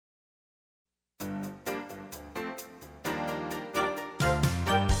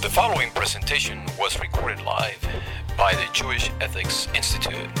following presentation was recorded live by the Jewish Ethics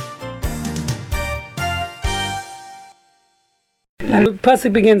Institute. And the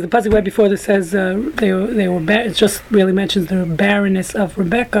pasuk begins. The pasuk right before this says they were. It just really mentions the barrenness of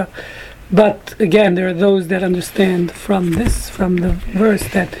Rebecca, but again, there are those that understand from the verse,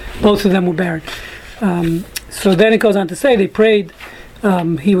 that both of them were barren. So then it goes on to say they prayed.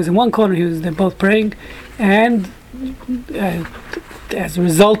 He was in one corner. They're both praying, and as a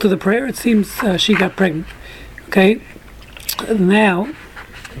result of the prayer, it seems she got pregnant. Okay. Now,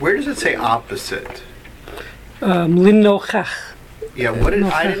 where does it say opposite? Linochach. Yeah,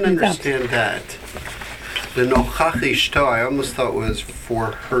 I didn't understand that. The nochach ishto, I almost thought was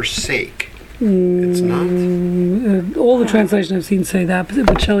for her sake. It's not? All the translations I've seen say the opposite,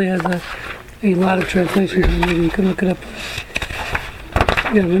 but Shelley has a lot of translations, and maybe you can look it up.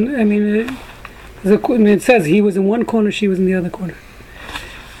 Yeah, I mean, it says he was in one corner, she was in the other corner.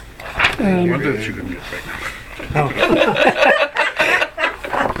 I wonder if she could get pregnant.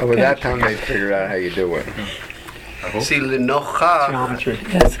 Well, by that time they figured out how you do it. See, linocha. Geometry.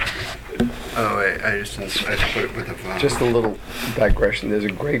 Yes. Oh, wait, I just put it with a vowel. Just a little digression. There's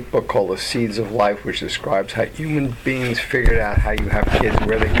a great book called The Seeds of Life, which describes how human beings figured out how you have kids,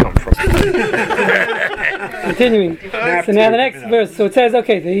 where they come from. Continuing. So now the next verse. So it says,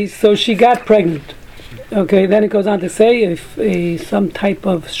 okay, so she got pregnant. Okay, then it goes on to say if some type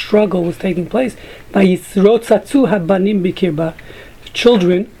of struggle was taking place,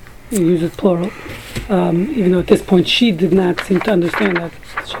 children, you use it plural, even though at this point she did not seem to understand that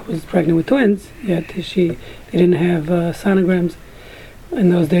she was pregnant with twins, yet they didn't have sonograms in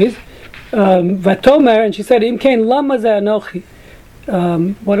those days. Vatomer, and she said, Imkain lama za'anochi.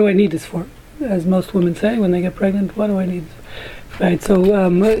 What do I need this for? As most women say when they get pregnant, what do I need this for? Right, so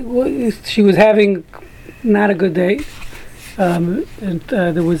she was having not a good day, and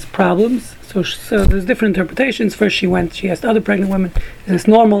there was problems. So there's different interpretations. First she asked other pregnant women, is this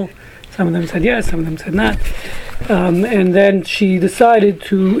normal? Some of them said yes, some of them said not. And then she decided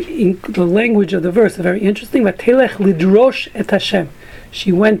the language of the verse is very interesting. Vatelech lidrosh et Hashem.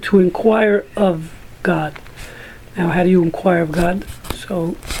 She went to inquire of God. Now, how do you inquire of God?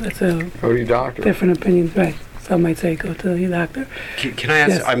 So that's Go to your doctor. Different opinions, right? Some might say go to the doctor. Can I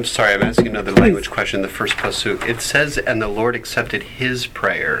ask? Yes. I'm sorry, I'm asking another language question. The first pasuk, it says, "And the Lord accepted his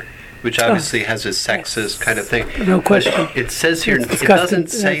prayer," which obviously has a sexist kind of thing. No question. It says here, it doesn't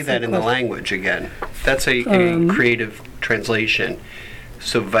say that in the language again. That's a creative translation.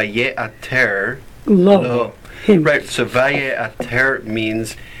 So vaye ater lo. Him. Right. So vaye ater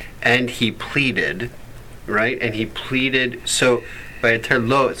means, and he pleaded, right? And he pleaded. So vaye ater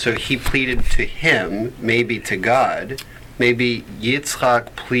lo. So he pleaded to him, maybe to God. Maybe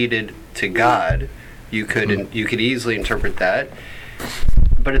Yitzchak pleaded to God. You could easily interpret that.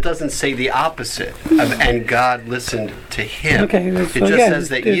 But it doesn't say the opposite of, and God listened to him. Okay, it so just again, says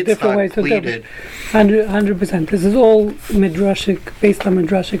that there's different ways Yitzchak to pleaded. 100%. This is all midrashic, based on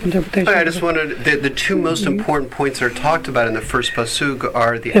midrashic interpretation. I just wanted the two most important points that are talked about in the first pasuk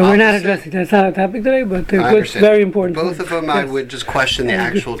are the yeah, opposite. We're not addressing that's not our topic today, but they're good, very important. Both of them, yes. I would just question the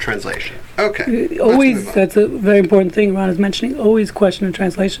actual translation. Okay. Always, that's a very important thing Ron is mentioning. Always question the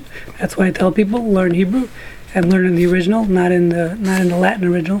translation. That's why I tell people learn Hebrew. And learn in the original, not in the Latin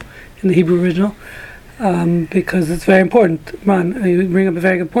original, in the Hebrew original, because it's very important. Ron, you bring up a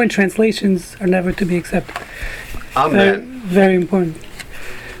very good point. Translations are never to be accepted. Amen. Very important.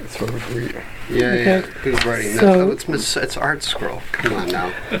 That's what we agree. Yeah. Who's writing that? It's Art Scroll. Come on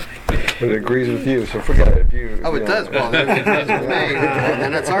now. But it agrees with you, so forget it. It does. Well, then it agrees with me, and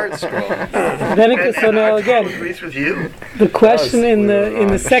then it's Art Scroll. So now again, agrees with you. The question in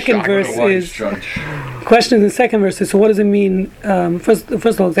the second verse is. Question in the second verse is, so what does it mean? First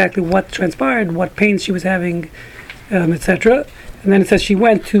of all, exactly what transpired, what pains she was having, etc. And then it says she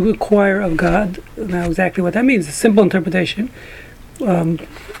went to inquire of God. Now, exactly what that means, a simple interpretation.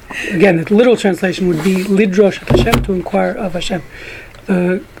 Again, the literal translation would be lidrosh et Hashem, to inquire of Hashem.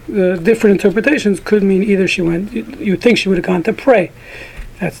 The different interpretations could mean either she went, you would think she would have gone to pray.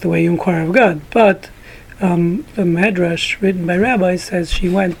 That's the way you inquire of God. But the Midrash written by rabbis says she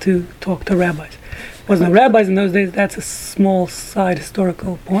went to talk to rabbis. Wasn't no rabbis in those days. That's a small side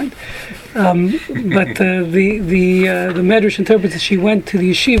historical point. But the Medrash interprets that she went to the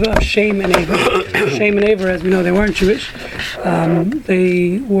yeshiva of Shem and Aver. Shem and Aver, as we know, they weren't Jewish.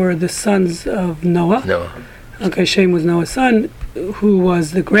 They were the sons of Noah. Okay, Shem was Noah's son, who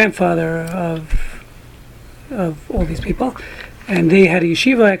was the grandfather of all these people, and they had a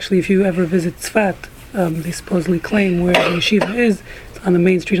yeshiva. Actually, if you ever visit Tzfat, they supposedly claim where the yeshiva is. On the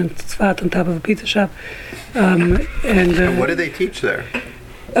main street in Tzfat, on top of a pizza shop. And what do they teach there?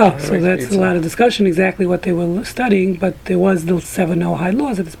 Oh, so that's a lot of discussion exactly what they were studying, but there was the 7 Noahide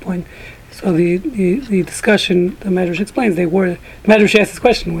laws at this point. So the discussion, the Medrash explains, Medrash asked this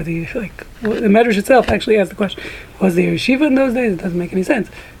question, the Medrash itself actually asked the question, was there yeshiva in those days? It doesn't make any sense.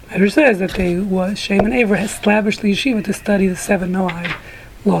 Medrash says that Shem and Aver established the yeshiva to study the 7 Noahide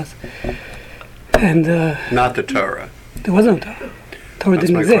laws. And not the Torah. there was no Torah. Torah That's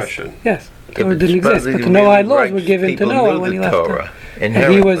didn't my exist. question. Yes, Yeah, Torah but didn't exist, supposedly but the really Noahide laws righteous were given to people Noah knew when the he left. Torah And he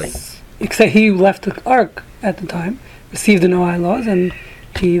inherently. except he left the ark at the time, received the Noahide laws, and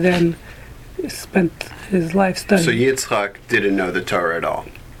he then spent his life studying. So Yitzchak didn't know the Torah at all.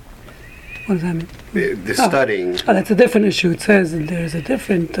 What does that mean? The studying. Oh, that's a different issue. It says that there's a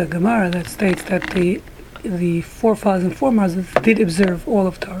different Gemara that states that the forefathers and foremothers did observe all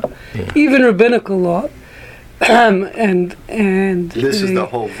of Torah, even rabbinical law, and This is the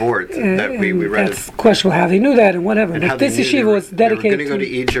whole vort that we read. That's questionable how they knew that and whatever. And But how they this knew yeshiva was they were dedicated going to go to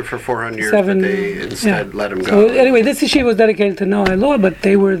Egypt for 400 years, 7 but they instead let him So go. anyway, this yeshiva was dedicated to Noahide law, but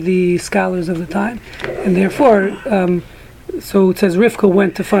they were the scholars of the time, and therefore, so it says Rivka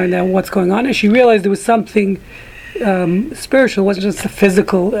went to find out what's going on, and she realized there was something spiritual. It wasn't just the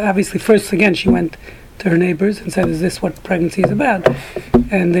physical. Obviously, first again, she went to her neighbors and said, "Is this what pregnancy is about?"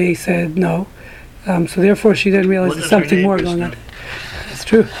 And they said no. So therefore, she then realized What there's does her something more neighbors going on. know? It's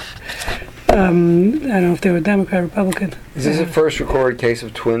true. I don't know if they were Democrat, Republican. Is this the first recorded case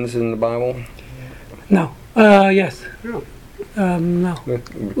of twins in the Bible? No. Yes. No. No.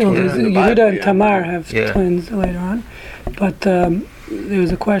 With Well, twins? there's in the Yehuda Bible, and yeah. Tamar have Yeah. twins later on, but there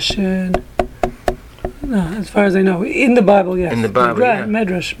was a question. No, as far as I know, in the Bible, yes. In the Bible, Medrash, yeah.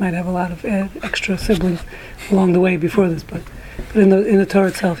 Medrash might have a lot of extra siblings along the way before this, but in the Torah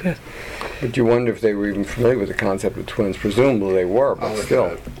itself, yes. But you wonder if they were even familiar with the concept of twins. Presumably they were, but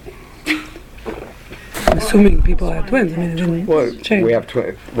still. I'm assuming people had twins. I mean, it didn't Well, change. we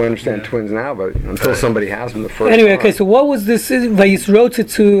understand twins now, but until somebody has them the first Anyway, time. okay, so what was this?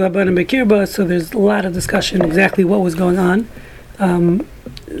 Vayisrotzitzu Abanim Bekirba, so there's a lot of discussion exactly what was going on.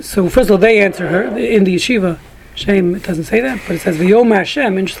 So first of all, they answer her in the yeshiva. Shem, it doesn't say that, but it says V'yom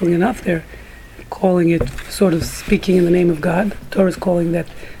Hashem. Interestingly enough, they're calling it sort of speaking in the name of God. The Torah is calling that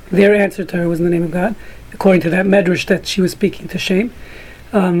their answer to her was in the name of God, according to that medrash that she was speaking to Shem.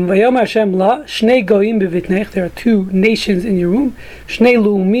 Vayom Hashem la shnei goyim bevitnech. There are 2 nations in your room. Shnei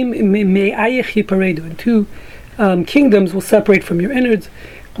lu'umim me'ayich yiparedu. And 2 kingdoms will separate from your innards.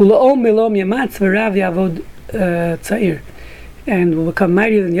 Ula'om melom yamatz v'rav yavod tza'ir. And will become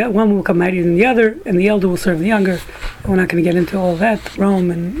mightier than the other. One will become mightier than the other, and the elder will serve the younger. We're not going to get into all that.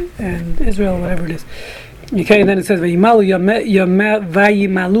 Rome and Israel, whatever it is. Okay, and then it says Vayimalu yameh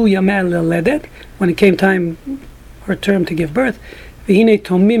leledet. When it came time, her term to give birth, V'hinei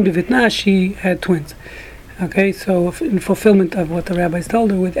tomim b'vitna, she had twins. Okay, so in fulfillment of what the rabbis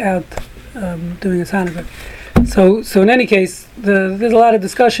told her without doing a sonogram. So in any case, there's a lot of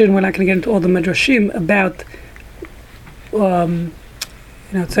discussion. We're not going to get into all the medrashim about.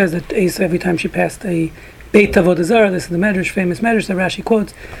 It says that Esav, every time she passed a Beit Avodah Zarah, this is the medrash, famous medrash that Rashi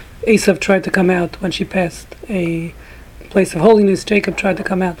quotes, Esav tried to come out when she passed a place of holiness. Jacob tried to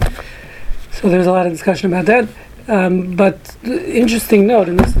come out. So there's a lot of discussion about that. But the interesting note,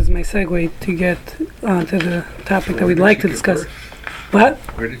 and this is my segue to get onto the topic that we'd like to discuss. What?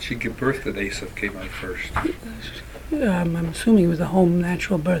 Where did she give birth that Asaph came out first? I'm assuming it was a home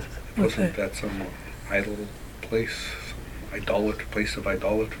natural birth. Wasn't that some idol place, some place of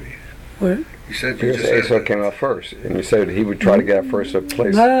idolatry? Where? You said Because Esau came out first, and you said he would try to get out first a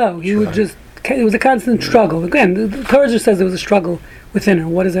place. No, he would just. It was a constant struggle. Again, the Torah just says there was a struggle within her.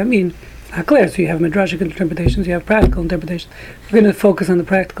 What does that mean? It's not clear. So you have midrashic interpretations, you have practical interpretations. We're going to focus on the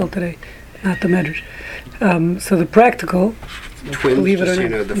practical today, not the medrash. So the practical. Twins, believe it just or so you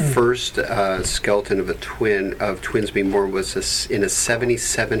not. know, the first skeleton of twins being born was in a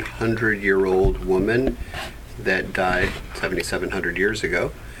 7,700-year-old woman that died 7,700 years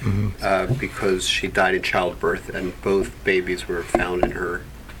ago because she died in childbirth, and both babies were found in her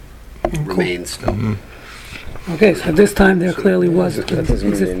remains still. Okay, so this time there clearly was. That doesn't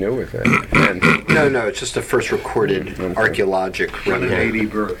mean they knew with it. And No, it's just the first recorded archaeologic One in remnant. 80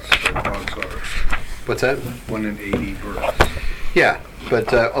 births. Dogs are. What's that? 1 in 80 births. Yeah,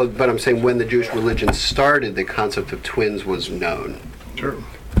 but I'm saying when the Jewish religion started, the concept of twins was known. Sure.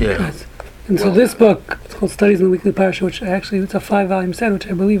 Yeah. And so this book, it's called Studies in the Weekly Parsha, which actually it's a 5-volume set, which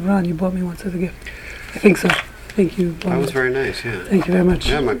I believe, Ron, you bought me once as a gift. I think so. Thank you. That was very nice, yeah. Thank you very much.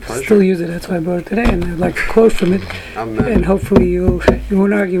 Yeah, my pleasure. Still use it. That's why I brought it today, and I'd like to quote from it. And hopefully you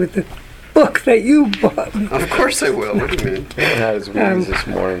won't argue with the book that you bought me. Of course I will. What do you mean? it had his wings this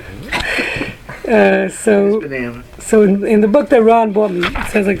morning. So in the book that Ron bought me, it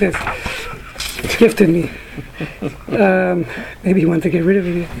says like this. Gifted me. Maybe he wanted to get rid of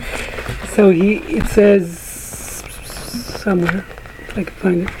it. So it says somewhere, if I can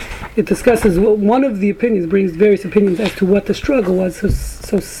find it. It discusses one of the opinions, brings various opinions as to what the struggle was.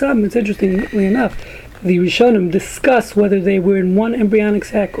 So some, it's interestingly enough, the Rishonim discuss whether they were in one embryonic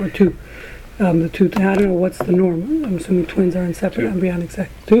sac or two. The two, I don't know what's the norm. I'm assuming twins are in separate embryonic sac.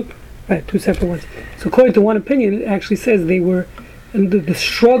 Two? Right, two separate ones. So according to one opinion, it actually says they were, and the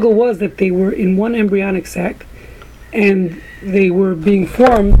struggle was that they were in one embryonic sac and they were being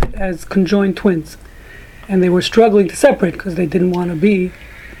formed as conjoined twins. And they were struggling to separate because they didn't want to be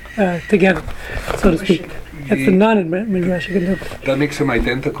together, so to speak. That's the non-midrash. That makes them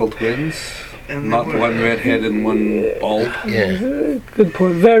identical twins, not one redhead and one bald. Yeah. Good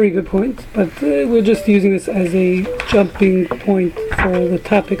point, very good point. But we're just using this as a jumping point for the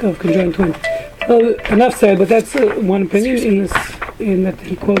topic of conjoined twins. Well, enough said, but that's one opinion in that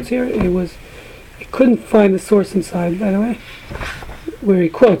he quotes here. I couldn't find the source inside, by the way, where he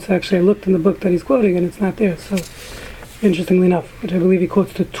quotes. Actually, I looked in the book that he's quoting, and it's not there. So, interestingly enough, which I believe he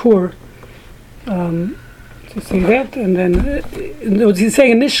quotes the Torah to say that, and then he's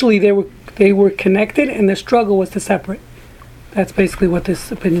saying initially they were connected, and their struggle was to separate. That's basically what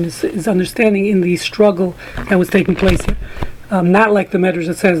this opinion is understanding in the struggle that was taking place here. Not like the Medrash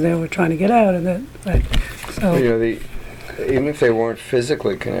that says they were trying to get out, and that. Right. So even if they weren't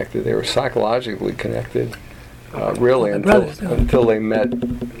physically connected, they were psychologically connected. Really, until they met,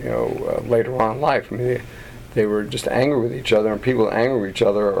 later on in life. I mean, they were just angry with each other, and people angry with each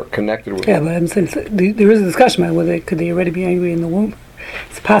other are connected with. Yeah, but I'm saying there is a discussion about whether could they already be angry in the womb.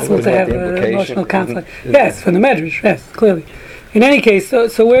 It's possible to have an emotional conflict. Yes, from the Medrash. Yes, clearly. In any case, so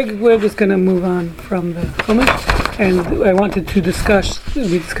we're just going to move on from the Chumash, and I wanted to discuss.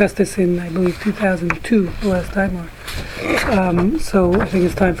 We discussed this in, I believe, 2002, the last time. So I think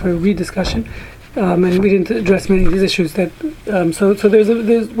it's time for a rediscussion. And we didn't address many of these issues. So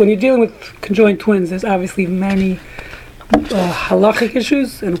there's when you're dealing with conjoined twins, there's obviously many halachic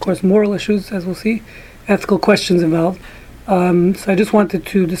issues and of course moral issues, as we'll see, ethical questions involved. So I just wanted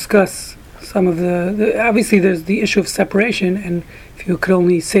to discuss some of the obviously there's the issue of separation, and if you could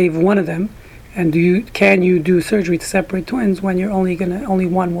only save one of them, and can you do surgery to separate twins when you're only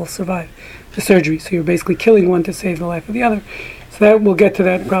one will survive the surgery? So you're basically killing one to save the life of the other. So that we'll get to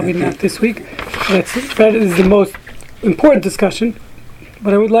that probably not this week. That is the most important discussion.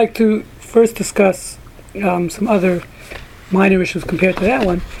 But I would like to first discuss some other minor issues compared to that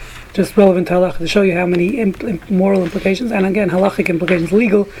one, just relevant to halacha, to show you how many moral implications, and again, halachic implications,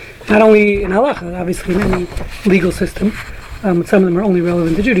 legal, not only in halacha, obviously in any legal system. Some of them are only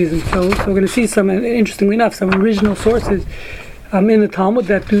relevant to Judaism. So we're going to see some, interestingly enough, some original sources in the Talmud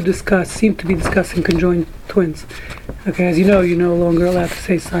that seem to be discussing conjoined twins. Okay, as you know, you're no longer allowed to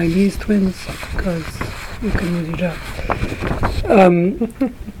say Siamese twins because you can lose your job.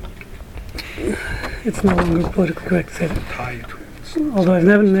 It's no longer politically correct to say that. Thai twins. Although I've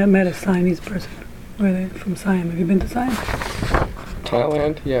never met a Siamese person. Where are they from? Siam? Have you been to Siam?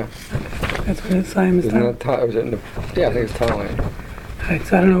 Thailand? Yeah. That's where Siam is. Isn't that Thailand? Yeah, I think it's Thailand. Right,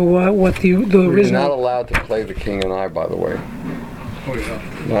 so I don't know what the original. We're not allowed to play The King and I, by the way. Oh yeah.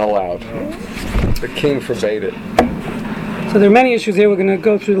 Not allowed. The king forbade it. So there are many issues here. We're going to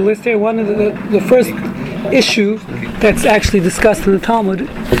go through the list here. One of the first issue that's actually discussed in the Talmud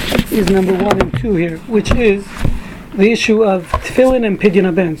is number 1 and 2 here, which is the issue of tefillin and pidyon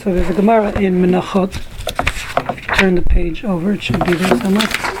haben. So there's a Gemara in Menachot. Turn the page over. It should be there somewhere.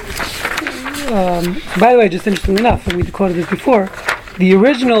 By the way, just interestingly enough, and we quoted this before, the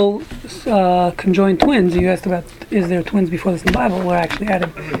original conjoined twins you asked about, is there twins before this in the Bible, were actually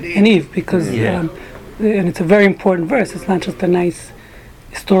Adam and Eve, because and it's a very important verse. It's not just a nice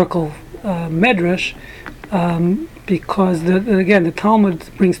historical medrash, because the Talmud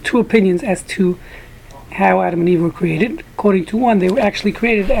brings two opinions as to how Adam and Eve were created. According to one, they were actually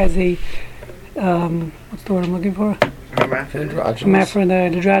created as a what's the word I'm looking for?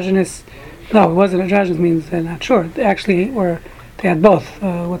 Androgynous. No, it wasn't androgynous. Means they're not sure. They actually were. They had both.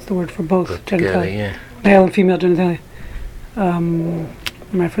 What's the word for both? Genitalia. Male and female genitalia.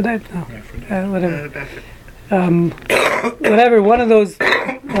 Hermaphrodite? No. Whatever. Whatever. One of those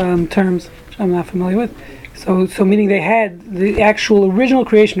terms, which I'm not familiar with. So meaning they had the actual original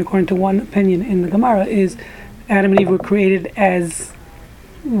creation, according to one opinion in the Gemara, is Adam and Eve were created as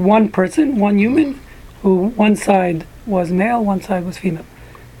one person, one human, who one side was male, one side was female.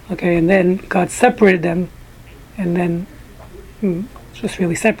 Okay, and then God separated them, and then just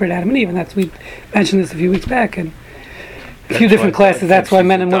really separate Adam and Eve, and we mentioned this a few weeks back, and a few different classes. That's why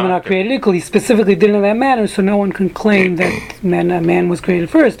men and women are doctor. created equally. Specifically did it in that manner, so no one can claim that a man was created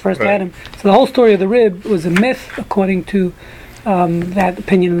first Right. Adam. So the whole story of the rib was a myth, according to that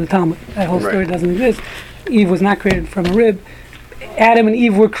opinion in the Talmud. That whole story Right. doesn't exist. Eve was not created from a rib. Adam and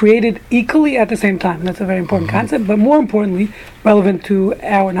Eve were created equally at the same time. And that's a very important concept, but more importantly, relevant to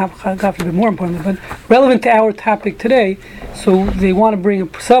our, not God forbid, more importantly, but relevant to our topic today. So they want to bring,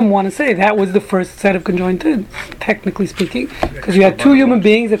 some want to say that was the first set of conjoined twins, technically speaking, because you had two human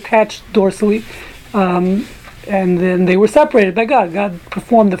beings attached dorsally, and then they were separated by God. God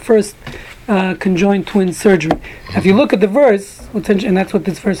performed the first conjoined twin surgery. Now, if you look at the verse, and that's what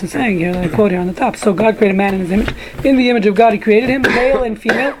this verse is saying here, that I quote here on the top. So God created man in his image. In the image of God, he created him, male and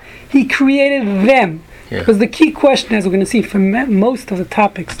female. He created them. Yeah. Because the key question, as we're going to see from most of the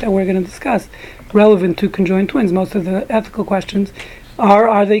topics that we're going to discuss, relevant to conjoined twins, most of the ethical questions,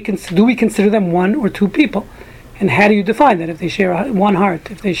 are they? Do we consider them one or two people? And how do you define that? If they share one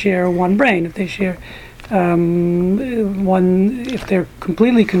heart, if they share one brain, if they share if they're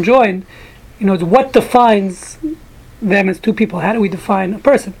completely conjoined, what defines them as two people? How do we define a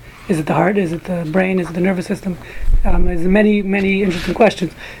person? Is it the heart? Is it the brain? Is it the nervous system? There's many, many interesting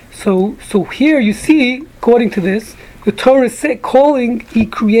questions. So here you see, according to this, the Torah is calling, he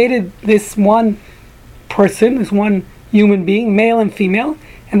created this one person, this one human being, male and female,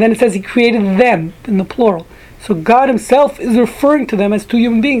 and then it says he created them in the plural. So God himself is referring to them as two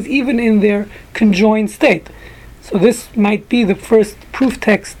human beings, even in their conjoined state. So this might be the first proof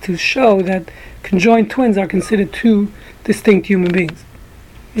text to show that conjoined twins are considered two distinct human beings.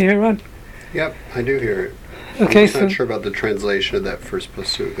 You hear, Ron? Yep, I do hear it. Okay, I'm just so not sure about the translation of that first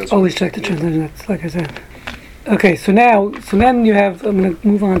pasuk. That's always what check the I'm checking. translation. That's like I said. Okay, so then you have. I'm going to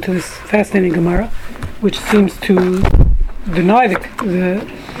move on to this fascinating Gemara, which seems to deny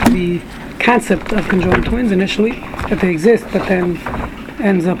the concept of conjoined twins initially, that they exist, but then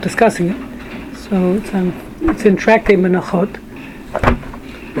ends up discussing it. So it's in Tractate Menachot.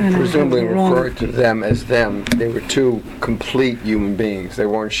 And Presumably I'm wrong. referred to them as them. They were two complete human beings. They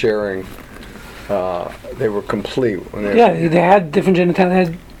weren't sharing. They were complete. When Yeah, they had different genitalia. They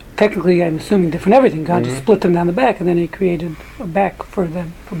had, technically, I'm assuming, different everything. God just split them down the back, and then he created a back for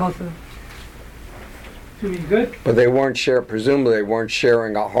them, for both of them. Good? But they weren't presumably they weren't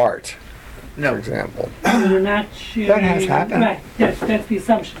sharing a heart, for No. example. They're not sharing. That has happened. Right. Yes, that's the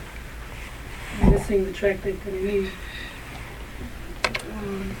assumption. I'm missing the tractate that I need.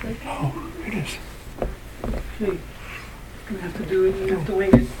 Oh, it is. Gee, gonna have to do it. You have to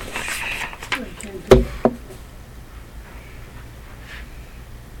wing it. I can't do it.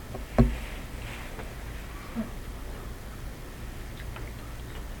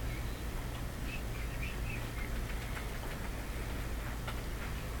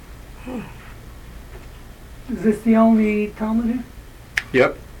 Is this the only Talmud here?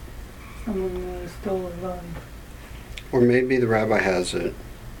 Yep. Someone stole Or maybe the rabbi has it.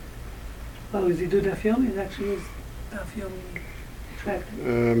 oh, is he do Daf Yomi? It actually is Daf Yomi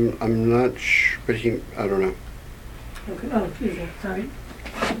tractate. I'm not sure, but I don't know. Okay. Oh, is it? Sorry.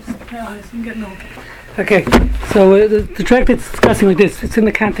 I'm getting old. Okay, so the tractate's discussing like this. It's in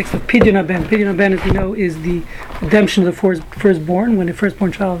the context of Pidyon Haben. Pidyon Haben, as we know, is the redemption of the firstborn. When a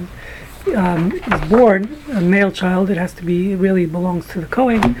firstborn child is born, a male child, it has to be, it really belongs to the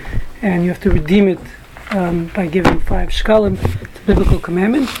Kohen, and you have to redeem it by giving 5 shkalim. It's a biblical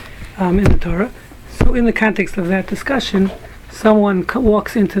commandment in the Torah. So in the context of that discussion, someone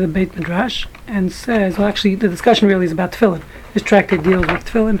walks into the Beit Midrash and says, well, actually, the discussion really is about tefillin. This tractate deals with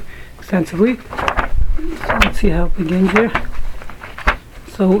tefillin extensively. So let's see how it begins here.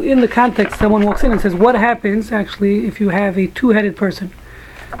 So in the context, someone walks in and says, what happens, actually, if you have a two-headed person?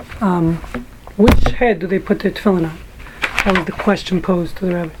 Which head do they put their tefillin on? That was the question posed to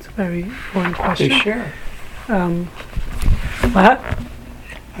the rabbi. It's a very important question. They share. What?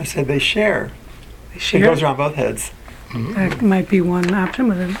 I said they share. They It share? goes around both heads. That might be one option,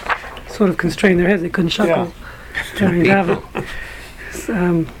 but then sort of constrain their heads. They couldn't shuckle during daven.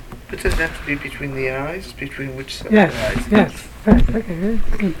 But does it have to be between the eyes? Between which set Yes, of eyes? yes. Right, okay,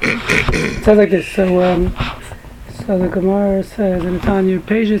 good. It sounds like this. So the Gemara says, and it's on your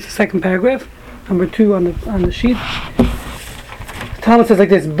page, it's the second paragraph, number 2 on the sheet. The Talmud says like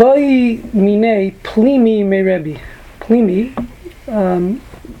this: Boi mine plimi me Rebbe. Plimi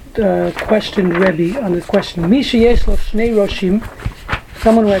questioned Rebbe on this question. Misha yesh lo shnei roshim,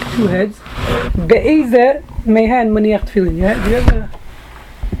 someone who has 2 heads. Be'eze mehan maniach tefillin. Yeah, do you have a?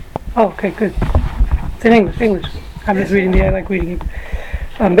 Oh, okay, good. It's in English. I'm just reading I like reading it.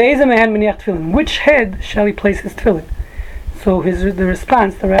 Be'eze mehan maniach tefillin. Which head shall he place his tefillin? So the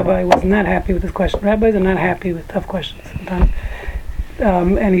response, the rabbi was not happy with this question. Rabbis are not happy with tough questions sometimes. time.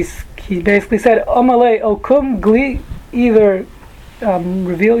 And he basically said, Omale okum gli, either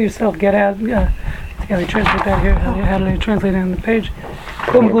reveal yourself, get out. How do you translate that here? How do they translate it on the page?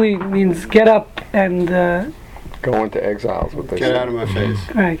 Kum gli means get up and Go into exile is what they Get say. out of my face.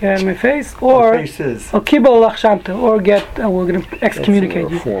 right, get out of my face, or Faces. kibol lachshamta, or get we're going to excommunicate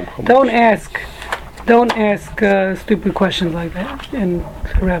you. Don't ask stupid questions like that in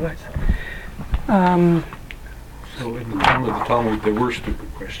rabbis. So in the time of the Talmud, there were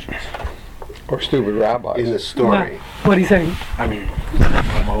stupid questions. Or stupid rabbis. In the story. What are you saying? I mean,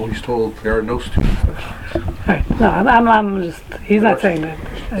 I'm always told there are no stupid questions. Right. No, I'm just. He's not saying that.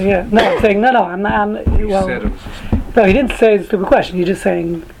 Yeah. No, I'm saying no. I'm not. You Well, said it was a stupid. no, he didn't say it's a stupid question. He's just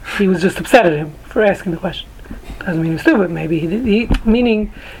saying he was just upset at him for asking the question. Doesn't mean he's stupid. Maybe he did.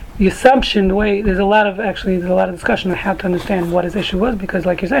 Meaning the assumption, the way there's a lot of discussion on how to understand what his issue was, because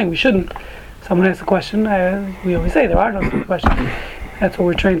like you're saying, we shouldn't. Someone asks a question. We always say there are no stupid questions. That's what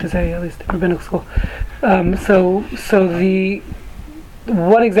we're trained to say, at least in rabbinical school. So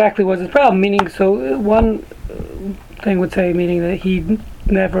what exactly was his problem? Meaning, so one thing would say, meaning that he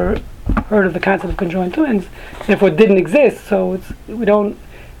never heard of the concept of conjoined twins, therefore it didn't exist. So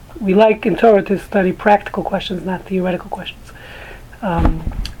we like in Torah to study practical questions, not theoretical questions.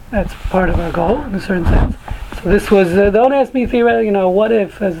 That's part of our goal in a certain sense. So this was, don't ask me theoretical, what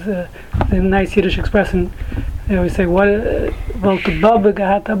if, as the nice Yiddish expression, they always say, what like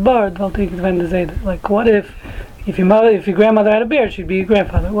what if your grandmother had a beard, she'd be your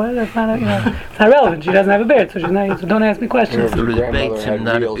grandfather? Well, that's not it's not relevant. She doesn't have a beard, so don't ask me questions. If your grandmother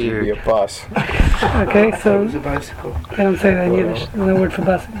had wheels, you'd be a bus. Okay, so It was a bicycle. I don't say that in Yiddish. There's no word for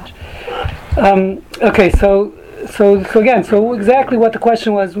bus in Yiddish. Okay, so again, so exactly what the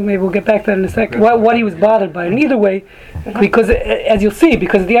question was, maybe we'll get back to that in a second, what he was bothered by. And either way, because as you'll see,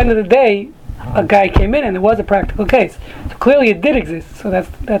 because at the end of the day, a guy came in and there was a practical case. So clearly it did exist. So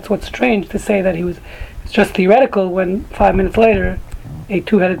that's what's strange to say that it's just theoretical when 5 minutes later a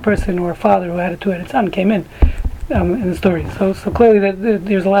two-headed person or a father who had a two-headed son came in the story. So clearly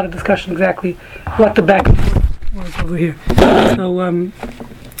there's a lot of discussion exactly what the back and forth was over here.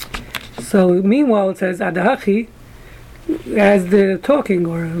 So meanwhile it says Adahachi, as they're talking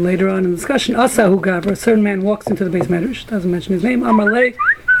or later on in the discussion, Asahu Gavra, a certain man walks into the base medrash, doesn't mention his name, Amalei,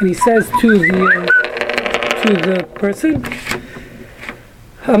 and he says to the person,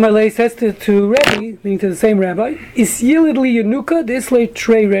 Amalei says to Rebbe, meaning to the same rabbi, Is yilidli yanuka dislay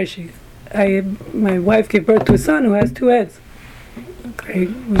trey reshi. My wife gave birth to a son who has two heads. Okay,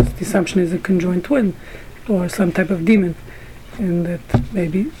 the assumption is a conjoined twin or some type of demon, and that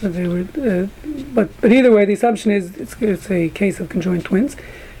maybe they were. But either way, the assumption is it's a case of conjoined twins.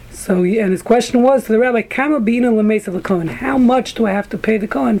 So and his question was to the rabbi, Kama bina l'meis of the Kohen. How much do I have to pay the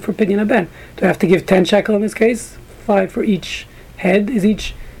Kohen for Pidyon haben? Do I have to give 10 shekel in this case, 5 for each head? Is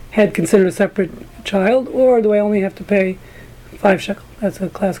each head considered a separate child, or do I only have to pay 5 shekel? That's a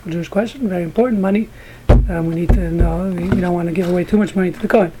classical Jewish question, very important. Money, we need to know. We don't want to give away too much money to the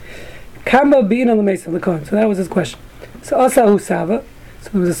Kohen. Kama bina l'meis of the Kohen. So that was his question. So Asahu Sava. So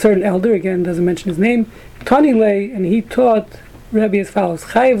there was a certain elder, again doesn't mention his name, Tani lay, and he taught Rebbe as follows: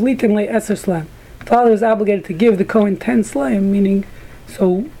 Chayev litin lei eser slam. Father is obligated to give the Kohen 10 slam, meaning,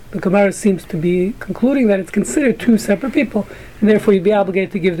 so the Gemara seems to be concluding that it's considered two separate people, and therefore you'd be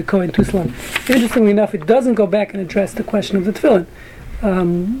obligated to give the Kohen 2 slam. Interestingly enough, it doesn't go back and address the question of the tefillin.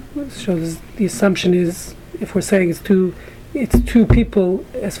 So the assumption is, if we're saying it's two people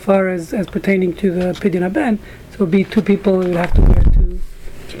as far as pertaining to the Pidyon haben, so it would be 2 people who would have to wear 2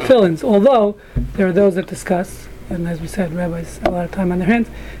 tefillins. Although there are those that discuss, and as we said, rabbis have a lot of time on their hands,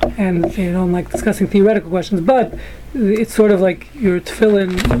 and they don't like discussing theoretical questions, but it's sort of like your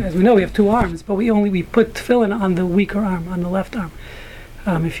tefillin, as we know, we have 2 arms, but we put tefillin on the weaker arm, on the left arm.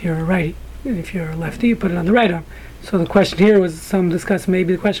 If you're a righty, and if you're a lefty, you put it on the right arm. So the question here was, some discuss,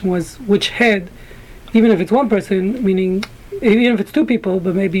 maybe the question was which head, even if it's one person, meaning, even if it's 2 people,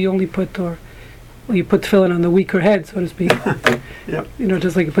 but maybe you only put, you put tefillin on the weaker head, so to speak. Yep.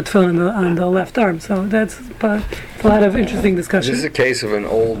 Just like you put tefillin on the left arm. So that's a lot of interesting discussion. Is this a case of an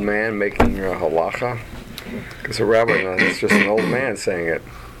old man making a halacha? Because a rabbi, no, it's just an old man saying it.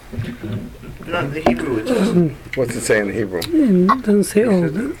 Not in the Hebrew, it says. What's it say in the Hebrew? It doesn't say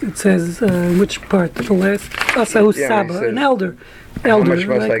old. It says which part? The last. Asahu Saba, an elder. Elder, much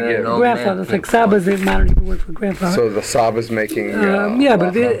must like I give? a grandfather. It's like Saba is a modern Hebrew word for grandfather. So the Saba's making. Yeah,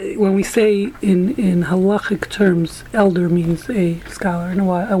 but halacha. when we say in halachic terms, elder means a scholar and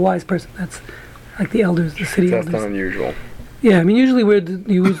a wise person. That's like the elders, the city That's elders. not unusual. Yeah, I mean usually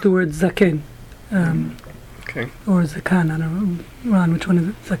you use the word zaken. Okay. or zakan. I don't know, Ron, which one is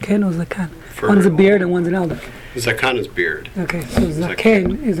it? Zaken or zakan? For One's a beard and one's an elder. Zakana's beard. Okay, so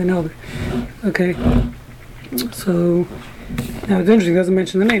zaken is an elder. Okay, so now it's interesting. It doesn't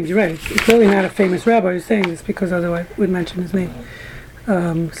mention the names. You're right. It's really not a famous rabbi who's saying this because otherwise it would mention his name.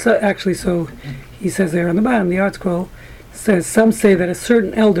 So he says there on the bottom, the art scroll says some say that a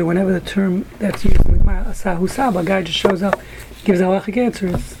certain elder, whenever the term that's used in the Gemara, a sahu saba, a guy just shows up, gives a halachic answer,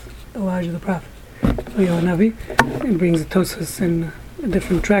 it's Elijah the prophet, Eliyahu Navi, and brings a Tosfos in a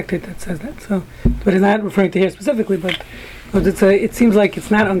different tractate that says that. So, but it's not referring to here specifically, but it seems like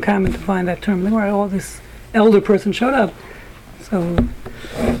it's not uncommon to find that term. Like, all this elder person showed up. So,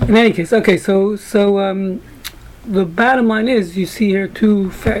 in any case, okay. So the bottom line is you see here two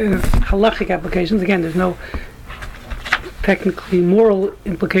halachic applications. Again, there's no technically moral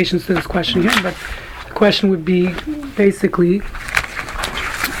implications to this question here, but the question would be basically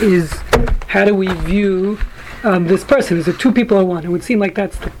is how do we view this person? Is it two people or one? It would seem like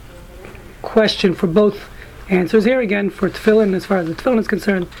that's the question for both answers here. Again, for tefillin, as far as the tefillin is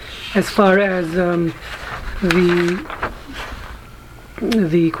concerned, as far as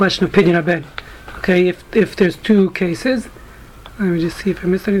the question of pidyon abed. Okay, if there's two cases, let me just see if I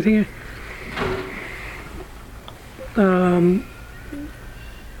missed anything here.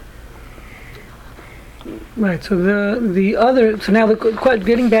 Right. So the other. So now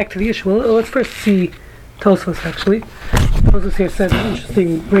getting back to the issue. Well, let's first see Tosfos. Actually, Tosfos here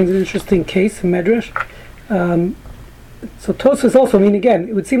brings an interesting case in Medrash. So Tosfos also, again,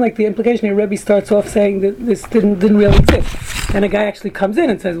 it would seem like the implication here, Rebbe starts off saying that this didn't really exist, and a guy actually comes in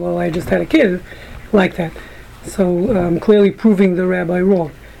and says, "Well, I just had a kid like that." So clearly proving the rabbi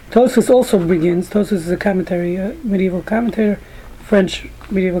wrong. Tosfos also begins. Tosfos is a commentary, medieval commentator, French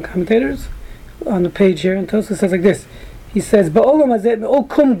medieval commentators, on the page here, and Tosfos says like this. He says, "Ba'olam hazeh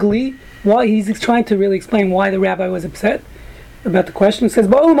me'okum gli." Why he's trying to really explain why the rabbi was upset about the question. He says,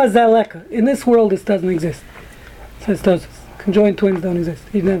 "Ba'olam hazeh leka." In this world, this doesn't exist. Says Tosfos. Conjoined twins don't exist.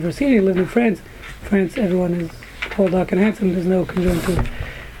 He's never seen it. He lived in France. France, everyone is tall, dark, and handsome. There's no conjoined twins.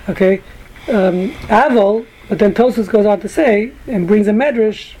 Okay, Aval. But then Tosfos goes on to say and brings a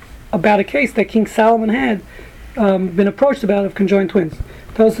medrash about a case that King Solomon had been approached about of conjoined twins.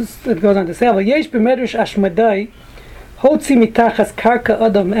 Tosfos goes on to say, "Yesh b'medrash Ashmadai hotzi mitachas karka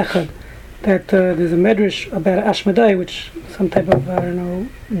adam echad." That there's a medrash about Ashmadai, which some type of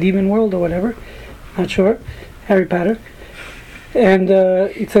demon world or whatever, not sure, Harry Potter, and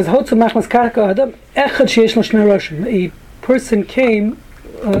it says hotzi machmas karka adam echad sheyesh lo shnei roshim. A person came,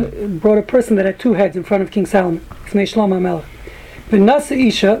 brought a person that had two heads in front of King Solomon, Fnei Shlomo HaMelech. V'nasa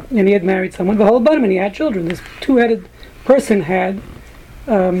isha, and he had married someone. V'hol and he had children. This two-headed person had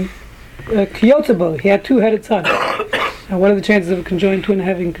Kiyotzabel. He had two-headed sons. Now, what are the chances of a conjoined twin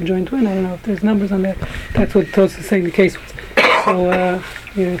having a conjoined twin? I don't know if there's numbers on that. That's what Tosfos is saying the case was. So,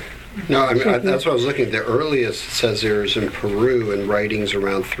 yeah. No, that's what I was looking at. The earliest says there's in Peru in writings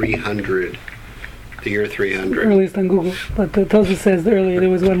around 300, the year 300. Earliest on Google, but Tosfos says earlier there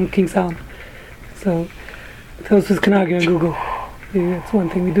was one with King Solomon. So Tosfos can argue on Google. Yeah, that's one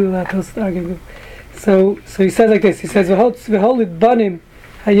thing we do a lot. Tosfos argue on Google. So he says like this. He says, "V'holid banim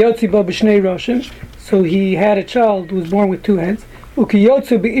hayotzi ba b'shnei roshim." So he had a child who was born with two heads.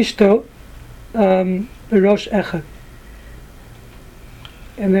 Ukiyotzu b'ishto b'rosh echad.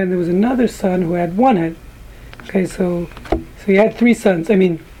 And then there was another son who had one head. Okay, so he had three sons.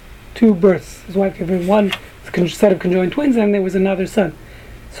 Two births. His wife gave him one set of conjoined twins, and there was another son.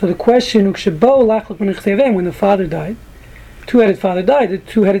 So the question, when the father died, two-headed father died, the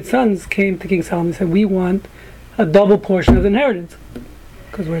two-headed sons came to King Solomon and said, "We want a double portion of the inheritance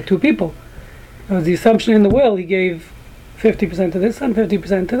because we're two people." That was the assumption in the will. He gave 50% to this son,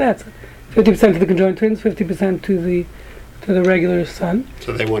 50% to that son, 50% to the conjoined twins, 50% to the regular son.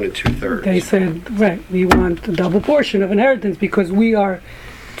 So they wanted 2/3. They said, "Right, we want a double portion of inheritance because we are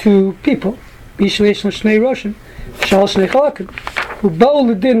two people." And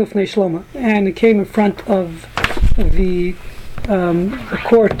it came in front of the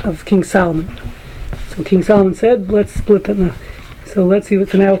court of King Solomon. So King Solomon said, "Let's split that now." So let's see.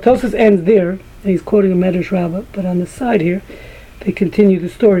 So now Tosfos ends there, and he's quoting a Medrash Rabbah. But on the side here, they continue the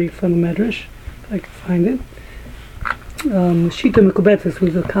story from the Medrash. If I can find it. Shita Mekubetzes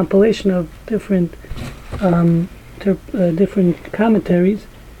was a compilation of different commentaries.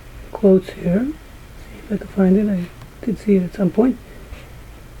 Quotes here. See if I can find it. I did see it at some point.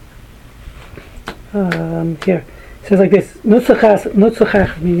 Here it says like this: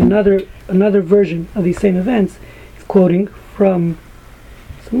 Nutzachach, meaning another version of these same events, is quoting from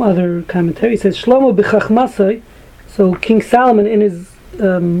some other commentary. It says Shlomo b'chachmasai. So King Solomon, in his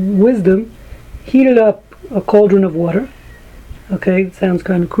wisdom, heated up a cauldron of water. Okay, it sounds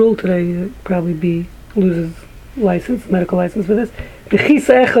kind of cruel today. Probably loses medical license for this. And he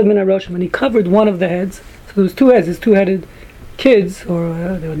covered one of the heads. So there was two heads. His two-headed kids, or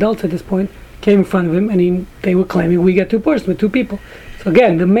they were adults at this point, came in front of him, and they were claiming we get two portions with two people. So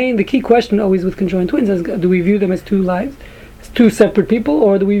again, the key question always with conjoined twins is: do we view them as two lives, as two separate people,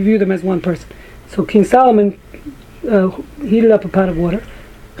 or do we view them as one person? So King Solomon heated up a pot of water.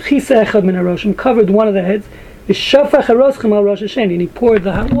 Covered one of the heads. And he poured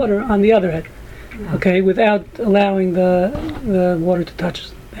the hot water on the other head, okay, without allowing the water to touch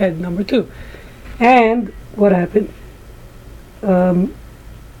head number two. And what happened? Both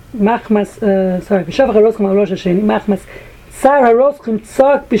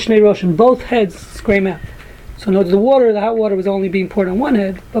heads scream out. So notice the hot water was only being poured on one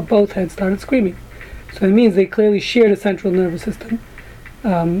head, but both heads started screaming. So it means they clearly shared a central nervous system.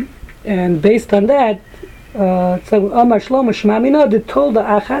 And based on that, they're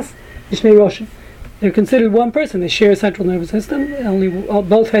considered one person. They share a central nervous system.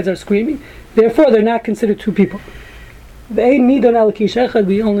 Both heads are screaming. Therefore, they're not considered two people. They only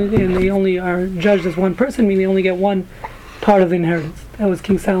are judged as one person, meaning they only get one part of the inheritance. That was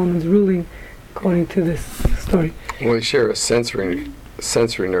King Solomon's ruling, according to this story. Well, they share a sensory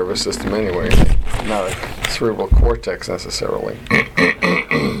nervous system anyway, not a cerebral cortex necessarily.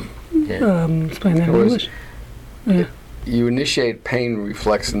 Explain that in English. Yeah. You initiate pain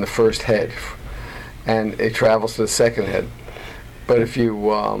reflex in the first head, and it travels to the second head. But if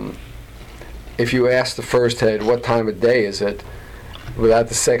you ask the first head what time of day is it, without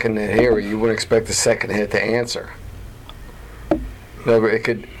the second head hearing, you wouldn't expect the second head to answer. No, it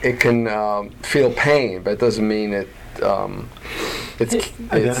can feel pain, but it doesn't mean it's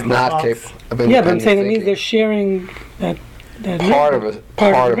not capable of independent Yeah, but I'm saying it means thinking. they're sharing that part of a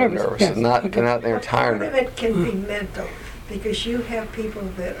nervous, yes. not Okay. not the entire Part of nerve. it can be mental, because you have people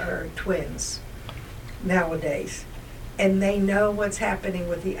that are twins nowadays, and they know what's happening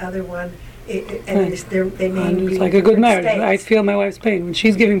with the other one, and they may And be it's like a good marriage. states. I feel my wife's pain. When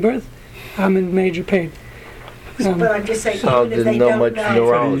she's giving birth, I'm in major pain. But I'm just saying, So even if they there's not don't much know,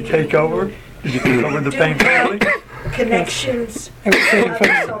 neurology. Did you take over? Did you take over the pain family? connections I would say in of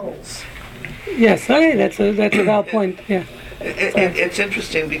front of- souls. Yes, okay, that's a valid point. Yeah, It's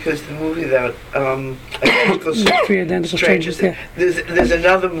interesting because the movie that Identical three identical strangers. Yeah, there's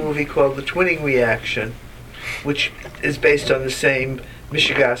another movie called The Twinning Reaction, which is based on the same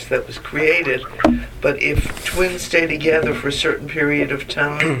Mishigas that was created. But if twins stay together for a certain period of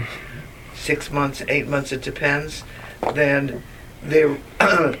time, 6 months, 8 months, it depends, then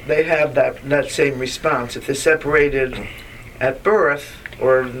they have that same response. If they're separated at birth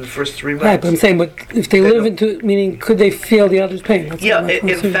or in the first 3 months. right. But I'm saying, but if they live into, meaning, could they feel the other's pain? That's Yeah, what I'm in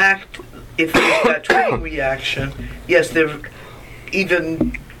assuming. fact, if there's that twinning reaction, yes, they're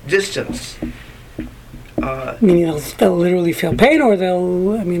even distance. Meaning they'll literally feel pain, or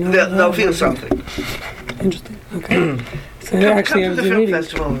They'll feel something. Interesting. Okay. So Come actually, I to was the film reading.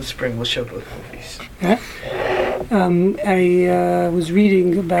 festival in the spring. We'll show both movies. I was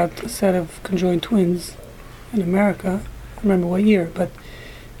reading about a set of conjoined twins in America. I don't remember what year, but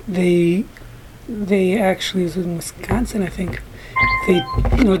they actually, it was in Wisconsin, I think.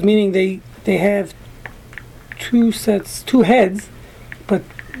 Meaning they have two heads, but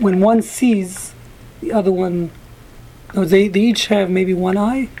when one sees, the other one, they each have maybe one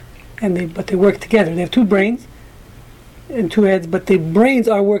eye, but they work together. They have two brains and two heads, but the brains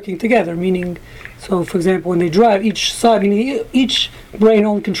are working together, meaning, so for example, when they drive, each brain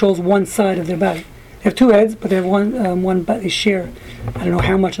only controls one side of their body. They have two heads, but they have one body. They share, I don't know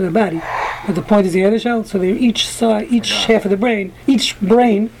how much of their body, but the point is the other shell. So they each half of the brain, each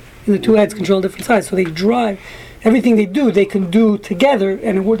brain in the two heads control different sides. So they drive. Everything they do, they can do together,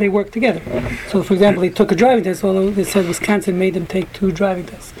 and they work together. So, for example, they took a driving test, although they said Wisconsin made them take two driving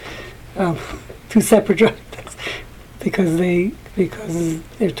tests, two separate driving tests, because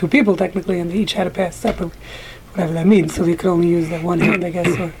they're two people technically, and they each had to pass separately, whatever that means. So they could only use that one hand, I guess.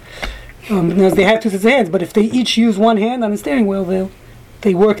 Or, because they have two sets of hands, but if they each use one hand on the steering wheel,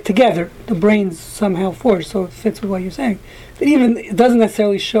 they work together. The brains somehow force, so it fits with what you're saying. But even it doesn't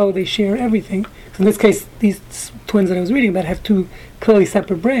necessarily show they share everything. So in this case, these twins that I was reading about have two clearly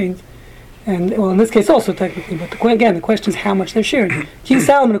separate brains, and in this case also technically. But the question is how much they're sharing. King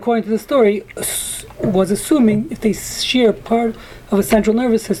Solomon, according to the story, was assuming if they share part of a central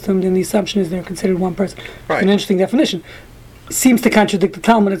nervous system, then the assumption is they're considered one person. Right. It's an interesting definition. Seems to contradict the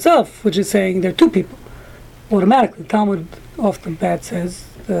Talmud itself, which is saying they're two people. Automatically, the Talmud off the bat says,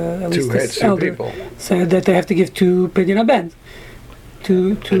 at least Two heads, this two elder people. said that they have to give two pidyon abens.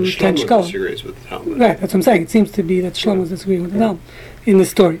 to And ten Shlomo shkalim. disagrees with the Talmud. Right, that's what I'm saying. It seems to be that Shlomo was disagreeing with the Talmud in this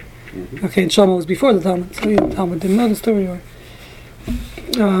story. Okay, and Shlomo was before the Talmud, so the Talmud didn't know the story.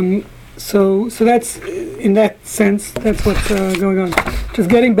 So that's, in that sense, that's what's going on. Just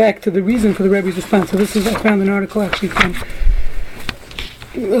getting back to the reason for the Rebbe's response. So this is, I found an article actually from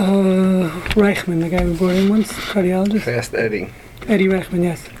Reichman, the guy we brought in once, cardiologist. Fast Eddie. Eddie Reichman,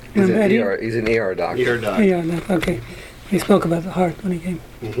 yes. He's Remember Eddie? he's an ER doctor. Ear dog. Yeah, okay. He spoke about the heart when he came.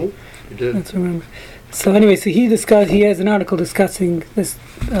 Mm-hmm. You did. Let's remember. So anyway, so he has an article discussing this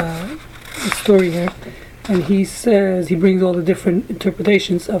story here, and he says he brings all the different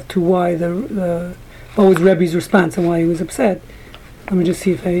interpretations of to why what was Rebbe's response and why he was upset. Let me just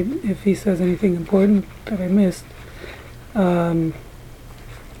see if he says anything important that I missed.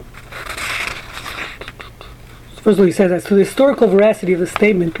 First of all, he says, as to the historical veracity of the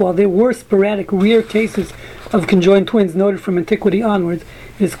statement, while there were sporadic, rare cases of conjoined twins noted from antiquity onwards,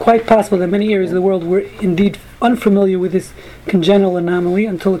 it is quite possible that many areas of the world were indeed unfamiliar with this congenital anomaly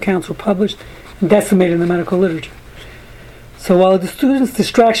until accounts were published and decimated in the medical literature. So while the student's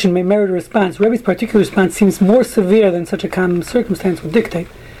distraction may merit a response, Rebbe's particular response seems more severe than such a common circumstance would dictate.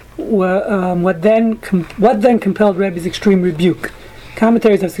 What then compelled Rebbe's extreme rebuke?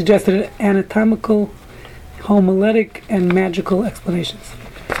 Commentaries have suggested anatomical, homiletic, and magical explanations.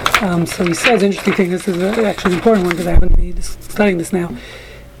 So he says, interesting thing, this is actually an important one because I happen to be studying this now.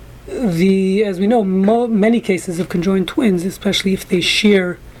 As we know, many cases of conjoined twins, especially if they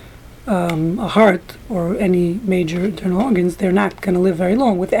share a heart or any major internal organs, they're not going to live very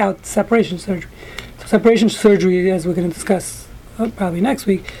long without separation surgery. So separation surgery, as we're going to discuss probably next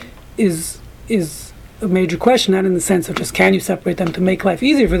week, is a major question, not in the sense of just can you separate them to make life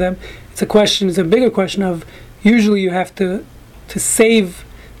easier for them. It's a bigger question of usually you have to save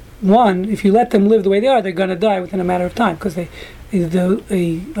one. If you let them live the way they are, they're going to die within a matter of time because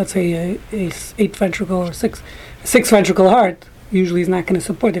let's say a 8 ventricle or 6 ventricle heart usually is not going to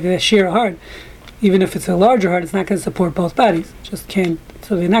support. If they share a heart, even if it's a larger heart, it's not going to support both bodies. It just can't.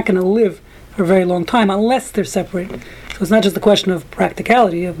 So they're not going to live for a very long time unless they're separated. So it's not just a question of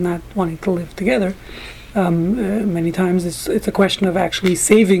practicality of not wanting to live together. Many times it's a question of actually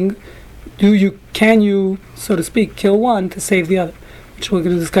saving. Can you, so to speak, kill one to save the other, which we're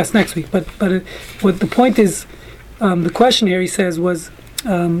going to discuss next week. But what the point is, the question here, he says, was,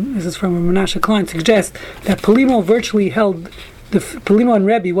 this is from Menashe Klein, suggests that Polimo virtually held, Polimo and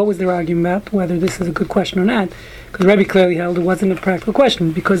Rebbe, what was their argument about, whether this is a good question or not? Because Rebbe clearly held it wasn't a practical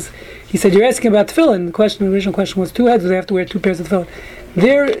question, because he said, you're asking about tefillin. The original question was 2 heads, do they have to wear 2 pairs of tefillin?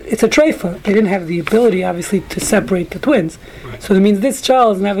 There, it's a treifa. They didn't have the ability, obviously, to separate the twins. Right. So that means this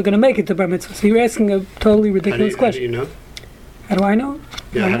child is never going to make it to bar mitzvah. So you're asking a totally ridiculous question. How do you know? How do I know?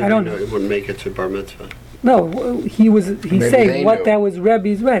 Yeah, I don't know. It wouldn't make it to bar mitzvah. No, he's saying what that was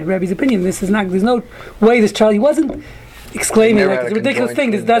Rebbe's opinion. This is not, there's no way this child, he wasn't exclaiming like it's a ridiculous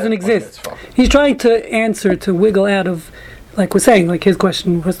thing, this doesn't exist. He's trying to answer, to wiggle out of, like we're saying, like his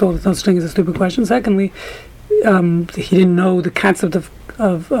question, first of all, there's no such thing as a stupid question. Secondly, he didn't know the concept of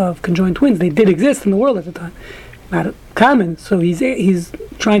conjoined twins. They did exist in the world at the time, not common. So he's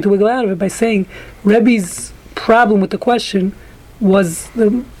trying to wiggle out of it by saying Rebbe's problem with the question was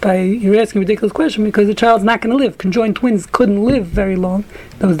you're asking a ridiculous question because the child's not going to live. Conjoined twins couldn't live very long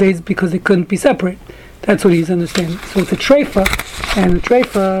those days because they couldn't be separate. That's what he's understanding. So it's a treifa, and a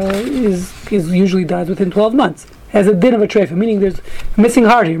treifa is usually dies within 12 months. As a din of a treifa, meaning there's a missing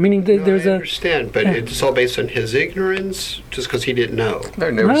heart here, meaning there's I understand, but it's all based on his ignorance, just because he didn't know.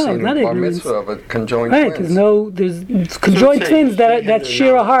 I've never seen a bar mitzvah of a conjoined twins. Right, there's conjoined twins that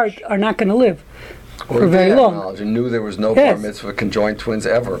share a heart are not going to live for very long. Knowledge and knew there was no bar mitzvah conjoined twins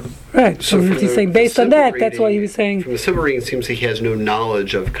ever. Right. So he's saying based on that, that's why he was saying. From the simple reading, it seems like he has no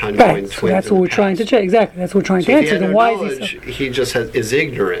knowledge of conjoined twins. So that's what we're trying to check. Exactly. That's what we're trying to answer. Then why is he just is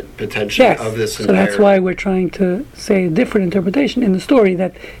ignorant potentially of this entire. So that's why we're trying to say a different interpretation in the story,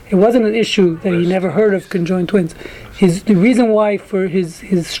 that it wasn't an issue that he never heard of conjoined twins. The reason why for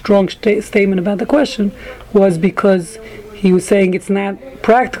his strong statement about the question was because he was saying it's not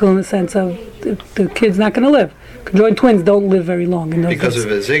practical in the sense of the kid's not going to live. Conjoined twins don't live very long. Because of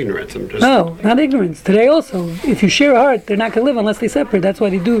his ignorance. No, not ignorance. Today also, if you share a heart, they're not going to live unless they separate. That's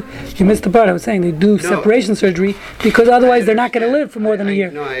why they do. You missed the part I was saying. They do separation surgery because otherwise they're not going to live for more than a year.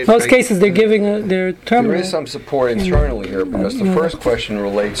 In most cases, they're giving their terminal. There is some support internally here because the first question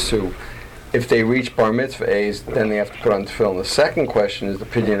relates to if they reach bar mitzvah age, then they have to put on tefillin. The second question is the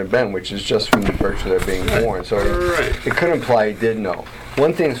pidyon ben, which is just from the virtue of their being born. So it could imply he did know.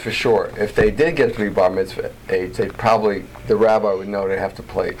 One thing's for sure, if they did get to be bar mitzvah age, the rabbi would know they have to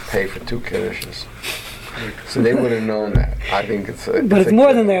pay for 2 kiddushes. So they would have known that. I think it's a... But it's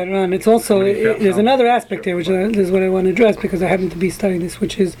more than that, Ron. It's also, there's another aspect here, which is what I want to address, because I happen to be studying this,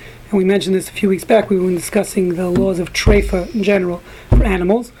 which is, and we mentioned this a few weeks back, we were discussing the laws of treifa in general for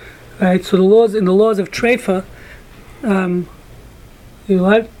animals. Right? So in the laws of treifa, in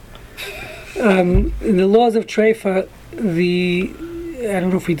the laws of treifa, I don't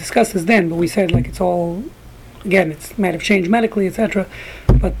know if we discussed this then, but we said like it's all, again, it might have changed medically, etc.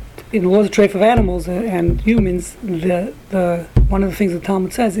 But in the laws of treifa of animals and humans, the one of the things the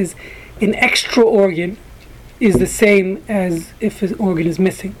Talmud says is an extra organ is the same as if an organ is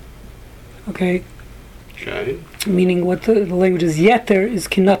missing. Okay? Okay. Meaning what the language is yeter is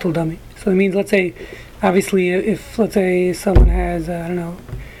kinatul dami. So it means, let's say, obviously, if let's say someone has, I don't know,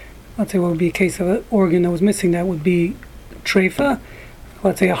 let's say what would be a case of an organ that was missing, that would be treifa.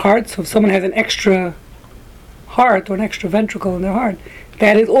 Let's say a heart. So if someone has an extra heart or an extra ventricle in their heart,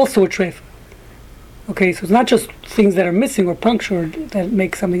 that is also a treifa. Okay, so it's not just things that are missing or punctured that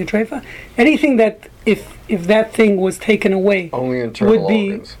make something a treifa. Anything that, if that thing was taken away, only internal would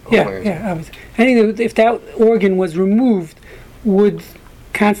be organs. Obviously. Anything if that organ was removed would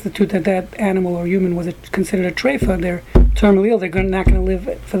constitute that animal or human was considered a treifa. They're terminally ill. They're not going to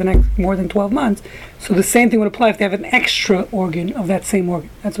live for the next more than 12 months. So the same thing would apply if they have an extra organ of that same organ.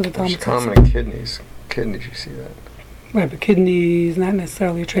 That's what the Talmud says. It's common in kidneys. Kidneys, you see that. Right, but kidney is not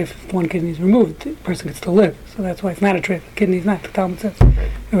necessarily a treifa. If one kidney is removed, the person can still live. So that's why it's not a treifa. Kidney is not. The Talmud says.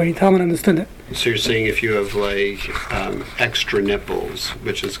 Already, Talmud understood that. So you're saying if you have like extra nipples,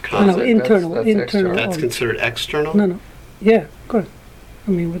 which is common, No, internal. That's internal. that's organ. considered external? No. Yeah, of course.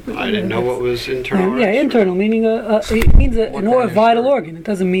 I mean, I didn't know what was internal. or yeah, external. internal meaning it means What kind of vital shirt? organ. It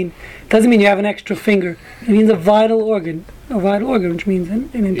doesn't mean you have an extra finger. It means a vital organ, which means an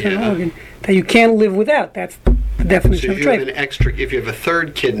internal Yeah. organ that you can't live without. That's the So definition if of you have treifa. an extra, if you have a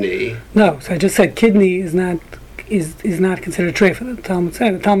third kidney, No, so I just said kidney is not considered treifa. The Talmud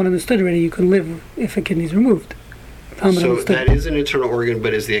said. The Talmud understood already. You can live if a kidney is removed. The Talmud so understood. that is an internal organ,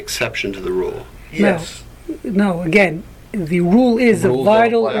 but is the exception to the rule. Yes. No, again, the rule is a Rules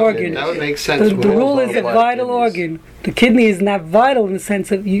vital don't apply to organ. kidneys. That would make sense. The with rule all is a of vital kidneys. organ. The kidney is not vital in the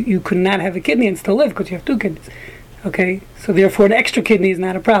sense of you could not have a kidney and still live because you have two kidneys. Okay, so therefore an extra kidney is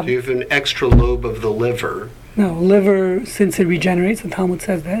not a So problem. you have an extra lobe of the liver. No, liver, since it regenerates, the Talmud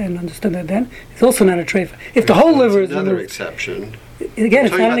says that and understood that then, it's also not a treifa. If the whole So liver it's is another removed, exception. again,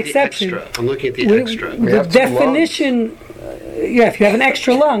 it's Talking not an about the exception. extra. I'm looking at the We- extra. We The have two lungs. definition, if you have an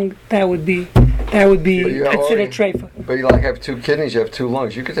extra lung, that would be But you have considered only- treifa. But you like have two kidneys, you have two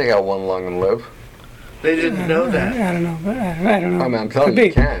lungs. You could take out one lung and live. They didn't know that. I don't know. But I don't know. I mean, I'm telling Could you, you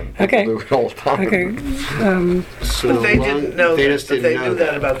be. can. People Okay. do it all the time. Okay. So But they the lung- didn't know they that. just But didn't they know knew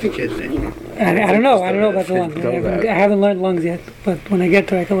that about the kidney. I don't know. I don't know about the lungs. Know that. I haven't learned lungs yet, but when I get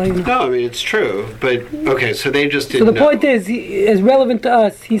there, I can let you know. No, I mean it's true, but okay. So they just So didn't the know. point is, as relevant to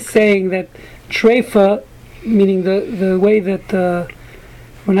us, he's saying that treifa, meaning the way that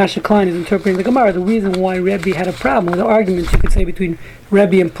Menashe Klein is interpreting the Gemara, the reason why Rebbe had a problem, or the argument you could say between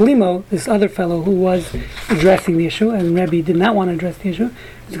Rebbe and Polimo, this other fellow who was addressing the issue, and Rebbe did not want to address the issue,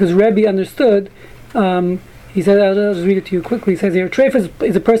 is because Rebbe understood. He said, I'll just read it to you quickly. He says here, treifa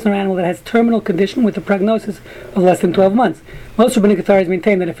is a person or animal that has terminal condition with a prognosis of less than 12 months. Most rabbinic authorities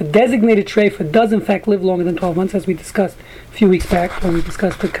maintain that if a designated treifa does in fact live longer than 12 months, as we discussed a few weeks back when we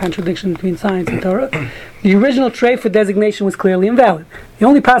discussed the contradiction between science and Torah, the original treifa designation was clearly invalid. The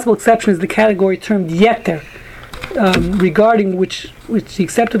only possible exception is the category termed yeter, regarding which the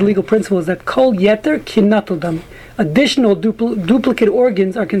accepted legal principle is that kol yeter kinatul dami. Additional duplicate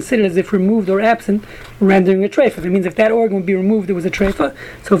organs are considered as if removed or absent, rendering a treifa. That means if that organ would be removed, it was a treifa.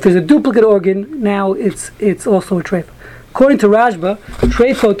 So if there's a duplicate organ, now it's also a treifa. According to Rashba,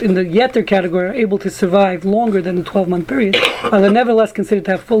 treifot in the yeter category are able to survive longer than the 12-month period, while they're nevertheless considered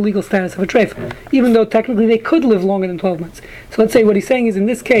to have full legal status of a treifa, even though technically they could live longer than 12 months. So let's say what he's saying is, in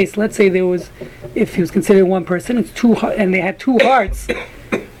this case, let's say if he was considering one person, and they had two hearts,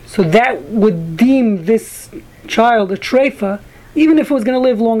 so that would deem this child a treifa, even if it was going to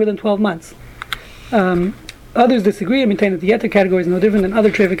live longer than 12 months. Others disagree and maintain that the yeter category is no different than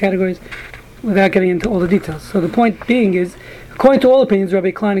other treifa categories, without getting into all the details. So the point being is, according to all opinions, Rabbi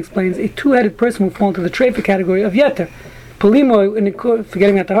Klein explains, a two-headed person would fall into the treifa category of yeter. Polimo,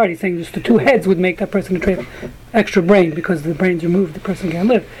 forgetting about the heart, he's saying just the two heads would make that person a treifa. Extra brain, because the brain's removed, the person can't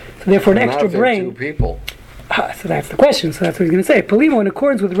live. So therefore, an Not extra if they're brain. two people. So that's the question. So that's what he's going to say. Polimo, in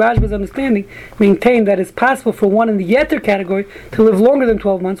accordance with Rashba's understanding, maintained that it's possible for one in the yeter category to live longer than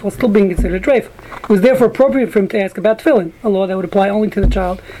 12 months while still being considered a treifa. It was therefore appropriate for him to ask about tefillin, a law that would apply only to the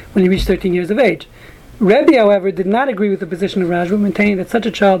child when he reached 13 years of age. Rebbe, however, did not agree with the position of Rajva, maintaining that such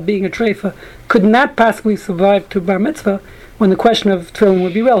a child, being a treifa, could not possibly survive to bar mitzvah when the question of tefillin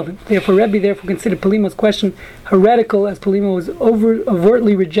would be relevant. Therefore, Rebbe considered Polimo's question heretical, as Polimo was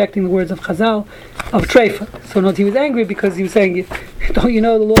overtly rejecting the words of Chazal of treifa. So note he was angry because he was saying, "Don't you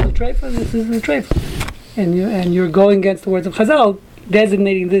know the laws of treifa? This is the treifa, and you're going against the words of Chazal,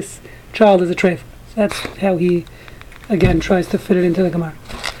 designating this child as a treifa." So that's how he, again, tries to fit it into the Gemara.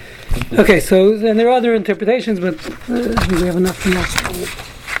 Okay, so then there are other interpretations, but I think we have enough from that.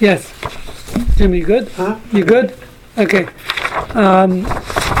 Yes, Jimmy, you good? Huh? You good? Okay.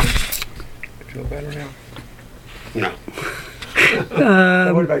 Feel better now? No.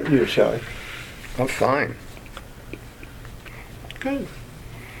 What about you, Shelley? I'm fine. Good.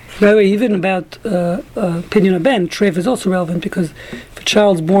 By the way, even about opinion of Ben, treif is also relevant because if a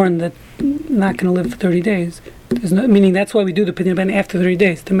child's born that's not going to live for 30 days, there's no, meaning that's why we do the opinion of Ben after 30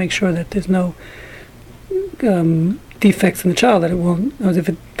 days, to make sure that there's no defects in the child, that it won't, if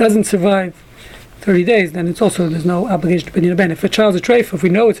it doesn't survive 30 days, then it's also, there's no obligation to opinion of Ben. If a child's a treifa, if we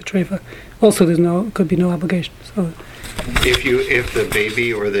know it's a treifa, also could be no obligation. So If the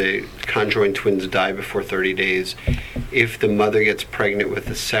baby or the conjoined twins die before 30 days, if the mother gets pregnant with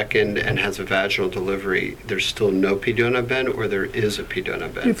the second and has a vaginal delivery, there's still no pidyon ben, or there is a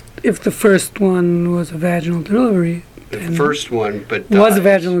pidyon ben? if the first one was a vaginal delivery, The first one, but was a dies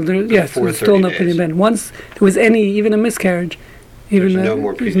vaginal delivery, yes, before there's still 30 no days. opinion Ben. Once there was even a miscarriage, There's no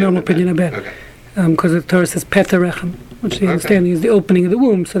more there's no more opinion of Ben. Okay. Because the Torah says Peta Rechem, which the Okay. understanding is the opening of the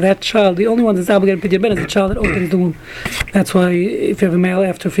womb. So that child, the only one that's obligated to Pidyon Ben is the child that opens the womb. That's why if you have a male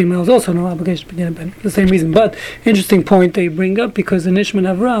after a female, is also no obligation to Pidyon Ben. The same reason. But interesting point they bring up, because in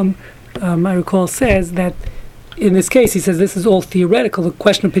Ishmael Avram, I recall, says that in this case, he says this is all theoretical, the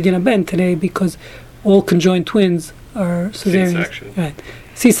question of Pidyon Ben today, because all conjoined twins are cesareans. C-section. Right.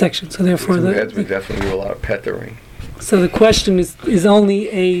 C-section. So therefore, Two heads would definitely do a lot of petering. so the question is only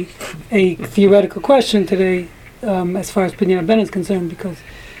a theoretical question today, as far as Pidyon Ben is concerned, because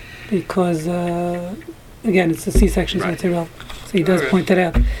again, it's a C-section, so Right. it's irrelevant. So he does Okay. point that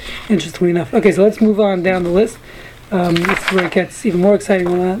out, interestingly enough. Okay, so let's move on down the list. This is where it gets even more exciting.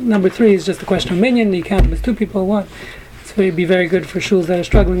 Number 3 is just the question of minyan. You count them as 2 people or 1. So it'd be very good for shuls that are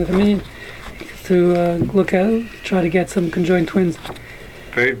struggling with a minyan to try to get some conjoined twins.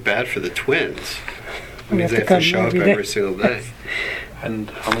 Very bad for the twins. We Means have they to have to come show up every day. every single day. And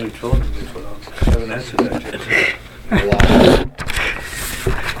how many children did they put on? I haven't answered that yet. A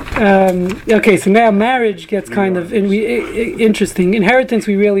lot. Okay, so now marriage gets kind of interesting. Inheritance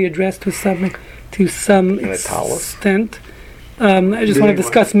we really address to some In a talus. extent. I just want to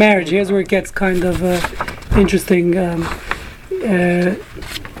discuss marriage. Here's where it gets kind of interesting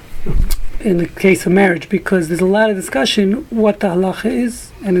in the case of marriage, because there's a lot of discussion what the halacha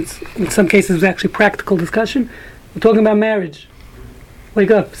is, and it's in some cases actually practical discussion. We're talking about marriage. Wake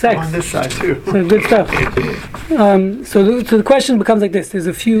up, sex. On this side too. So good stuff. So the question becomes like this. There's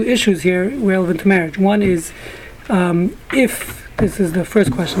a few issues here relevant to marriage. One is, if, this is the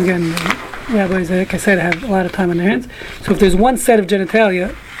first question, again, rabbis, like I said, have a lot of time on their hands. So if there's one set of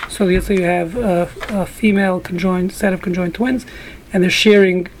genitalia, so let's say you have a female set of conjoined twins, and they're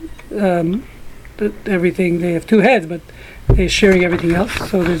sharing everything. They have 2 heads, but they're sharing everything else.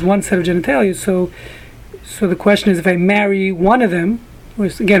 So there's one set of genitalia. So the question is, if I marry one of them, we're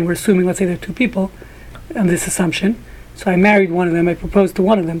assuming, let's say there are 2 people on this assumption. So I married one of them, I proposed to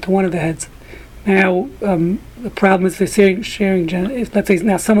one of them, to one of the heads. Now, the problem is they're sharing if, let's say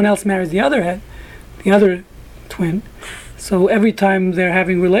now someone else marries the other head, the other twin, so every time they're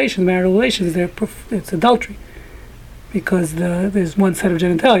having marital relations, it's adultery, because there's one set of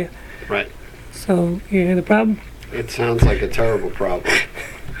genitalia. Right. So, you hear the problem? It sounds like a terrible problem.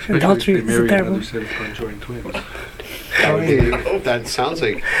 Adultery is Marry terrible. another set of conjoined twins. That sounds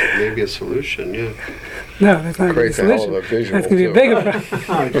like maybe a solution, yeah. No, that's not a Creates a hell of a solution. visual, That's going to be a too. bigger problem.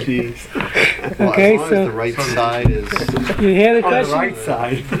 Oh, jeez. Well, Okay, as long so- as the right side is... You hear the On the question? right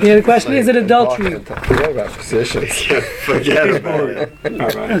side. You hear the question? Is it adultery? Forget about positions. Forget about it. All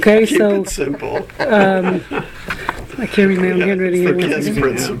right. Okay, Keep so it simple. I can't read my own handwriting here. Forget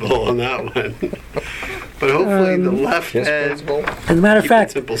principle on that one. But hopefully the left His head... principle. As a matter of Keep it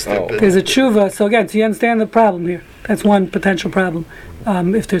fact, simple, stupid. there's a tshuva. So again, so you understand the problem here. That's one potential problem.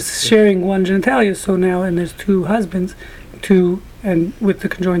 If they're sharing one genitalia, so now, and there's 2 husbands, and with the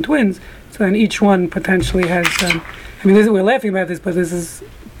conjoined twins, so then each one potentially has. We're laughing about this, but this is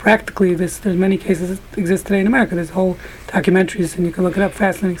practically this. There's many cases that exist today in America. There's whole documentaries, and you can look it up.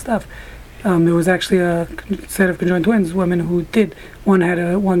 Fascinating stuff. There was actually a set of conjoined twins, women who did. One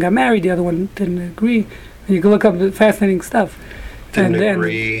got married, the other one didn't agree. And you can look up the fascinating stuff. Didn't and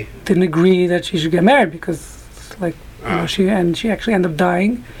agree. didn't agree that she should get married because, like, she actually ended up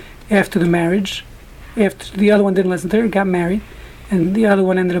dying after the marriage. After the other one didn't listen to her, got married, and the other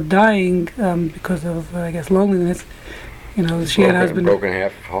one ended up dying because of, I guess, loneliness. She had a husband. Broken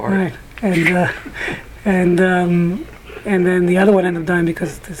half heart. Right, and then the other one ended up dying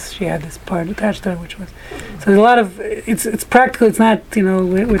because she had this part attached to her, which was. So there's a lot of it's practical. It's not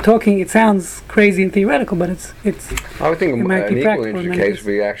we're talking. It sounds crazy and theoretical, but it's. I would think it an might be equally practical in interesting many case cases.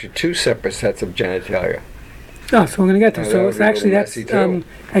 would be actually two separate sets of genitalia. Oh, so we're going to get there. That So would it's be a actually little that's. messy, too.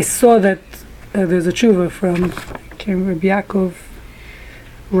 I saw that there's a tshuva from I can't remember Yaakov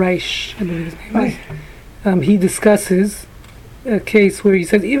Reich, I believe his name is. He discusses a case where he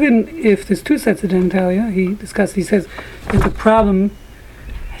says even if there's two sets of genitalia, he says there's a problem.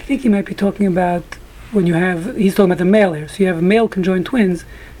 I think he might be talking about when he's talking about the male here. So you have male conjoined twins.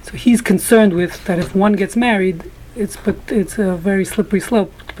 So he's concerned with that if one gets married, it's a very slippery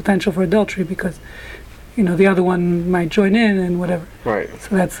slope, potential for adultery because the other one might join in and whatever. Right.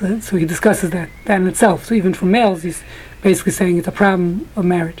 So so he discusses that in itself. So even for males, he's basically saying it's a problem of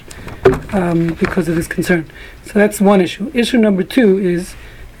marriage because of this concern. So that's one issue. Issue number two is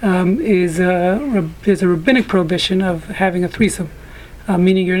there's a rabbinic prohibition of having a threesome,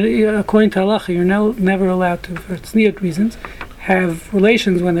 meaning according to halacha, you're never allowed to, for tzniut reasons, have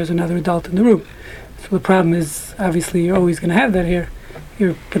relations when there's another adult in the room. So the problem is obviously you're always going to have that here.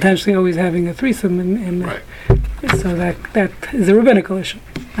 You're potentially always having a threesome, and Right. so that is a rabbinical issue,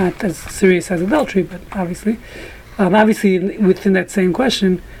 not as serious as adultery, but obviously within that same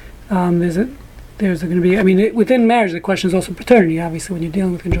question, there's going to be. Within marriage, the question is also paternity. Obviously, when you're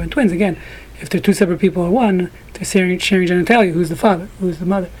dealing with conjoined twins, again, if they're two separate people or one, they're sharing genitalia. Who's the father? Who's the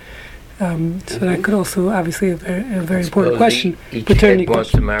mother? So that could also obviously a very important question. Each Paternity chick wants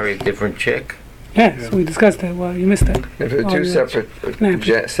to question. marry a different chick. Yeah, so we discussed that. Well, you missed that. If they're two separate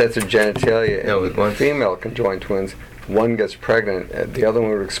sets of genitalia No, with one and female conjoined twins, one gets pregnant, the other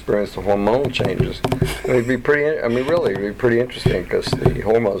one would experience the hormonal changes. It'd be pretty interesting because the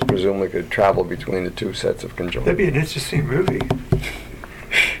hormones presumably could travel between the two sets of conjoined. That'd be an interesting movie.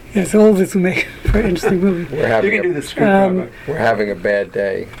 Yes, all of this will make for an interesting movie. We're You having can do a, the script, Robert. we're having a bad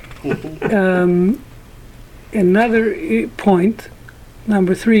day. Another point,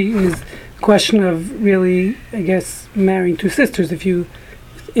 number 3, is question of really, I guess, marrying two sisters.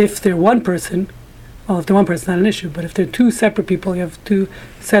 If they're one person, well, if they're one person, it's not an issue. But if they're two separate people, you have two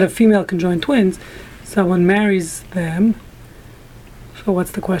set of female conjoined twins. Someone marries them. So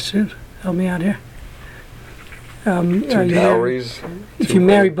what's the question? Help me out here. Two dowries, If you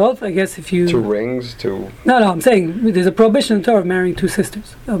marry both, I guess if you. two rings, two. No, I'm saying there's a prohibition in the Torah of marrying two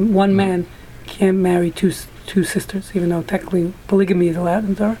sisters. One man can't marry two sisters, even though technically polygamy is allowed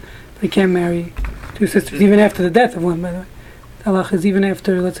in the Torah. But he can't marry two sisters, even after the death of one, by the way. Halach is even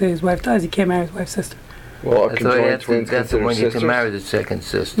after, let's say, his wife dies, he can't marry his wife's sister. Well, are I thought conjoined after twins the death of considered one, you can sisters? marry the second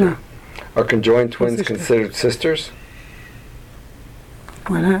sister. No. Are conjoined twins sister. considered sisters?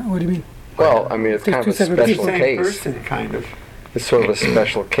 Why not? What do you mean? Well, I mean, it's There's kind of two a separate special Same case. person, kind of. It's sort of a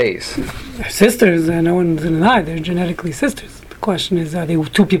special case. They're sisters, and no one's going to deny they're genetically sisters. The question is, are they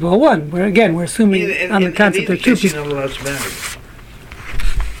two people or one? We're assuming on the concept they're two You're people. not allowed to marry.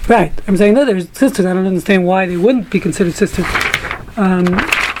 Right. I'm saying no, they're sisters. I don't understand why they wouldn't be considered sisters. Let me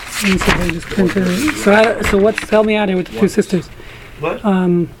see if I just go into- So what's, help me out here with the two sisters. What?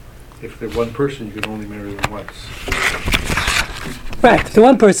 If they're one person, you can only marry them once. Right, if they're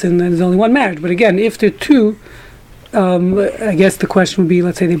one person, then there's only one marriage. But again, if they're two, I guess the question would be,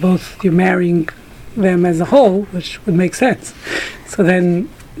 let's say you're marrying them as a whole, which would make sense. So then,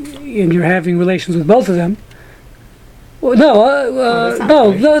 and you're having relations with both of them. Well, no,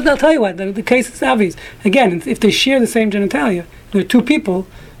 I'll tell you what, the case is obvious. Again, if they share the same genitalia, they're two people,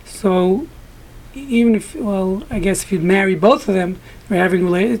 so even if, I guess if you'd marry both of them, you're having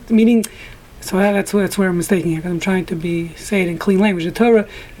related, meaning, so that's where I'm mistaking here, because I'm trying to say it in clean language. The Torah,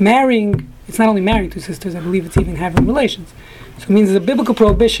 marrying, it's not only marrying two sisters, I believe it's even having relations. So it means there's a biblical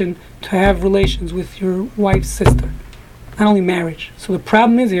prohibition to have relations with your wife's sister, not only marriage. So the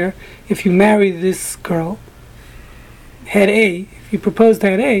problem is here, if you marry this girl, head A, if you propose to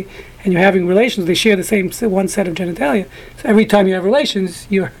head A, and you're having relations, they share the same one set of genitalia. So every time you have relations,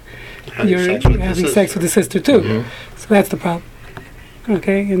 you're having sex with the sister too. So that's the problem.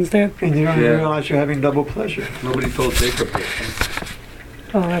 Okay, you understand? And you don't even realize you're having double pleasure. Nobody told Jacob that.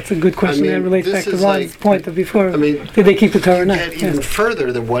 Oh, that's a good question. That relates this back to is Ron's like- point of before. I mean, Did they keep the Torah or not? get even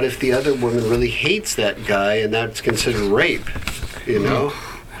further than what if the other woman really hates that guy and that's considered rape, you know?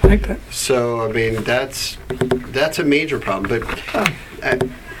 I like that. So, I mean, that's a major problem. But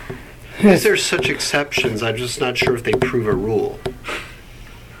is Yes. there such exceptions? I'm just not sure if they prove a rule.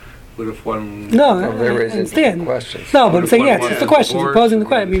 What if one... No, No, there I isn't understand. questions. No, but I'm saying, What if it's one just the wants questions. You're divorce posing the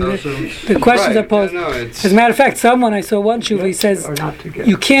question. I mean, the questions are Right. posed. No, it's- As a matter of fact, someone, I saw one shuva, he says, Or not together.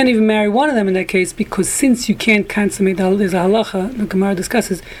 you can't even marry one of them in that case because since you can't consummate, there's a halacha, the Gemara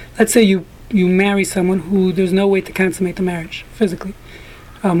discusses, let's say you marry someone who there's no way to consummate the marriage physically,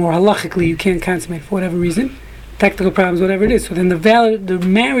 or halachically you can't consummate for whatever reason, technical problems, whatever it is. So then the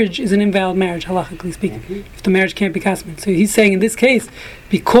marriage is an invalid marriage, halachically speaking, if the marriage can't be consummated. So he's saying in this case,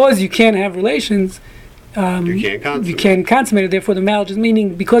 because you can't have relations, you can't consummate it, therefore the marriage is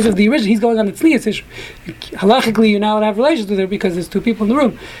meaning because of the original, he's going on the tznius issue. Halachically, you're not allowed to have relations with her because there's two people in the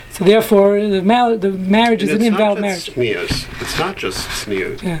room. So therefore, the marriage is an invalid marriage. It's not just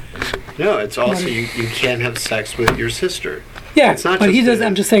tznius. Yeah. No, it's also you can't have sex with your sister. Yeah, It's not but just he does. that.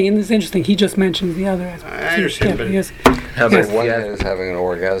 I'm just saying, and it's interesting. He just mentions the other aspect. I understand, but- yes. How Yes. about One you man have is having an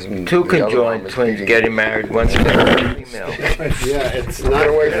orgasm. two the other conjoined one is twins beating- getting married, one's male, one's female. Yeah, it's not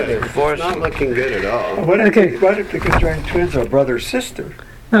away from good. there. It's not looking good at all. What if, Okay. what if the conjoined twins are brother-sister?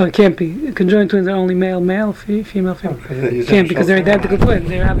 No, it can't be. Conjoined twins are only male, female. It Can't because they're identical twins.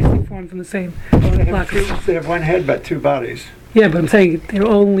 They're obviously formed from the same block. They have one head but two bodies. Yeah, but I'm saying there's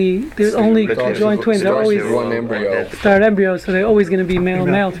only But conjoined twins. They're there's always one embryo. start embryos, so they're always going to be male,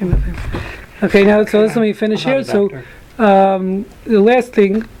 female. Okay, now so let me finish here. So the last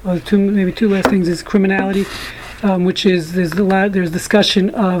thing, or maybe two last things, is criminality, which is there's discussion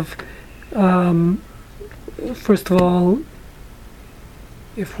of first of all,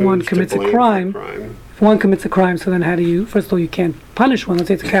 if one Who's to commits a blame for crime. If one commits a crime, so then how do you, first of all, you can't punish one, let's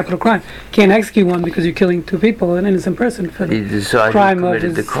say it's a capital crime. You can't execute one because you're killing two people, an innocent person, for How do the you decide crime who of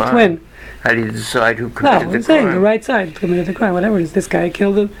committed his the crime? twin. How do you decide who No, committed I'm the saying the crime? right side committed the crime, whatever it is. This guy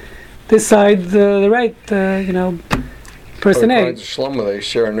killed this side, the right, person According A. to Shlomo, they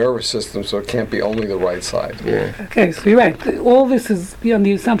share a nervous system, so it can't be only the right side. Yeah. Okay, so you're right. All this is on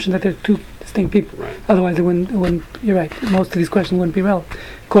the assumption that they're two distinct people. Right. Otherwise, it wouldn't. You're right. Most of these questions wouldn't be relevant,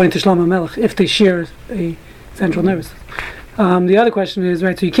 according to Shlomo Melech, if they share a central nervous system. The other question is,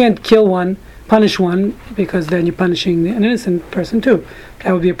 right, so you can't kill one, punish one, because then you're punishing an innocent person too.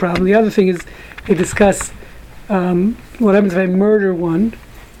 That would be a problem. The other thing is, they discuss what happens if I murder one.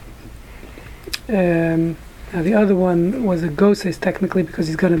 Now the other one was a ghosis technically because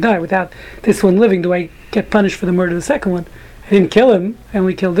he's going to die. Without this one living, do I get punished for the murder of the second one? I didn't kill him, I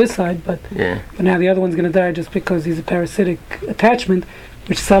only killed this side, but now the other one's going to die just because he's a parasitic attachment,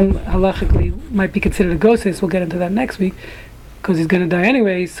 which some halachically might be considered a ghosis. We'll get into that next week, because he's going to die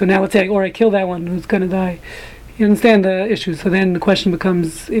anyway. So now let's say, or I kill that one who's going to die. You understand the issue. So then the question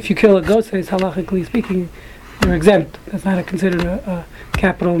becomes, if you kill a ghosis, halachically speaking, you're exempt. That's not considered a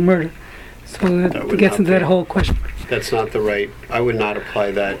capital murder. So that would gets not into that be. whole question. That's not the right. I would not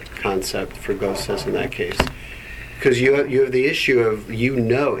apply that concept for ghostless in that case, because you have the issue of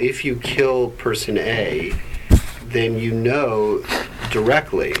if you kill person A, then you know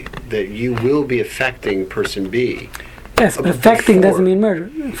directly that you will be affecting person B. Yes, but affecting before. doesn't mean murder.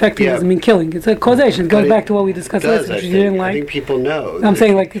 Affecting Yeah. doesn't mean killing. It's a causation. It goes But back to what we discussed last week, which you didn't I think like. people know. I'm that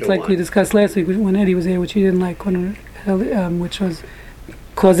saying if like you it's kill like we one. discussed last week when Eddie was here, which you didn't like, which was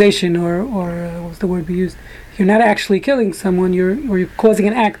causation, or what was the word we used? You're not actually killing someone. You're causing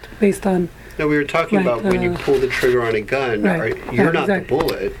an act based on. No, we were talking Right, about when you pull the trigger on a gun. Right, You're yeah, not exactly. the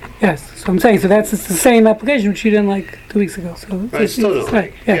bullet. Yes, so I'm saying, so that's it's the same application which you didn't like 2 weeks ago. So I still don't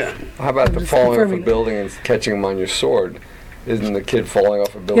right, like. yes. Yeah. How about I'm the just falling off a confirming it. building and catching him on your sword? Isn't the kid falling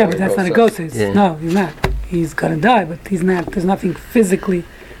off a building? Yeah, but that's not a ghost. Yeah. No, he's not. He's gonna die, but he's not. There's nothing physically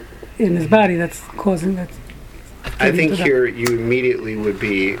in his body that's causing that. I think to that. here you immediately would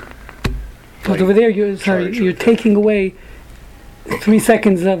be. But over there, you're charge you're with taking away 3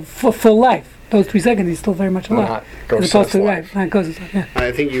 seconds of full life. Those 3 seconds, he's still very much alive. Not As opposed ghost to life. right, not ghost life. Yeah.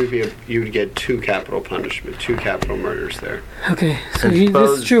 I think you would get 2 capital punishment, 2 capital murders there. Okay, so And this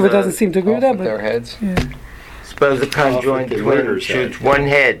suppose, is true, but doesn't seem to agree with Off that. with their But heads. yeah. Suppose a conjoined the twin murder's shoots head. one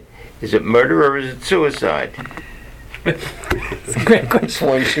head. Is it murder or is it suicide? It's a great question.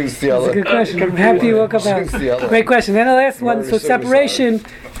 One shoots the It's a other. good question. I'm happy you woke up out. Shoots the other. Great question. Then the last one, so Murder-suicide. separation,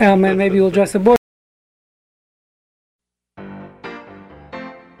 and maybe we'll address the board.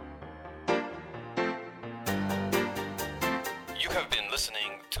 You have been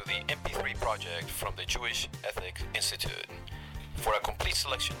listening to the MP3 project from the Jewish Ethic Institute. For a complete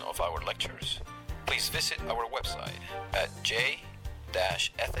selection of our lectures, please visit our website at j-ethics.org.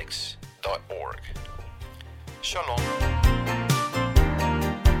 Shalom.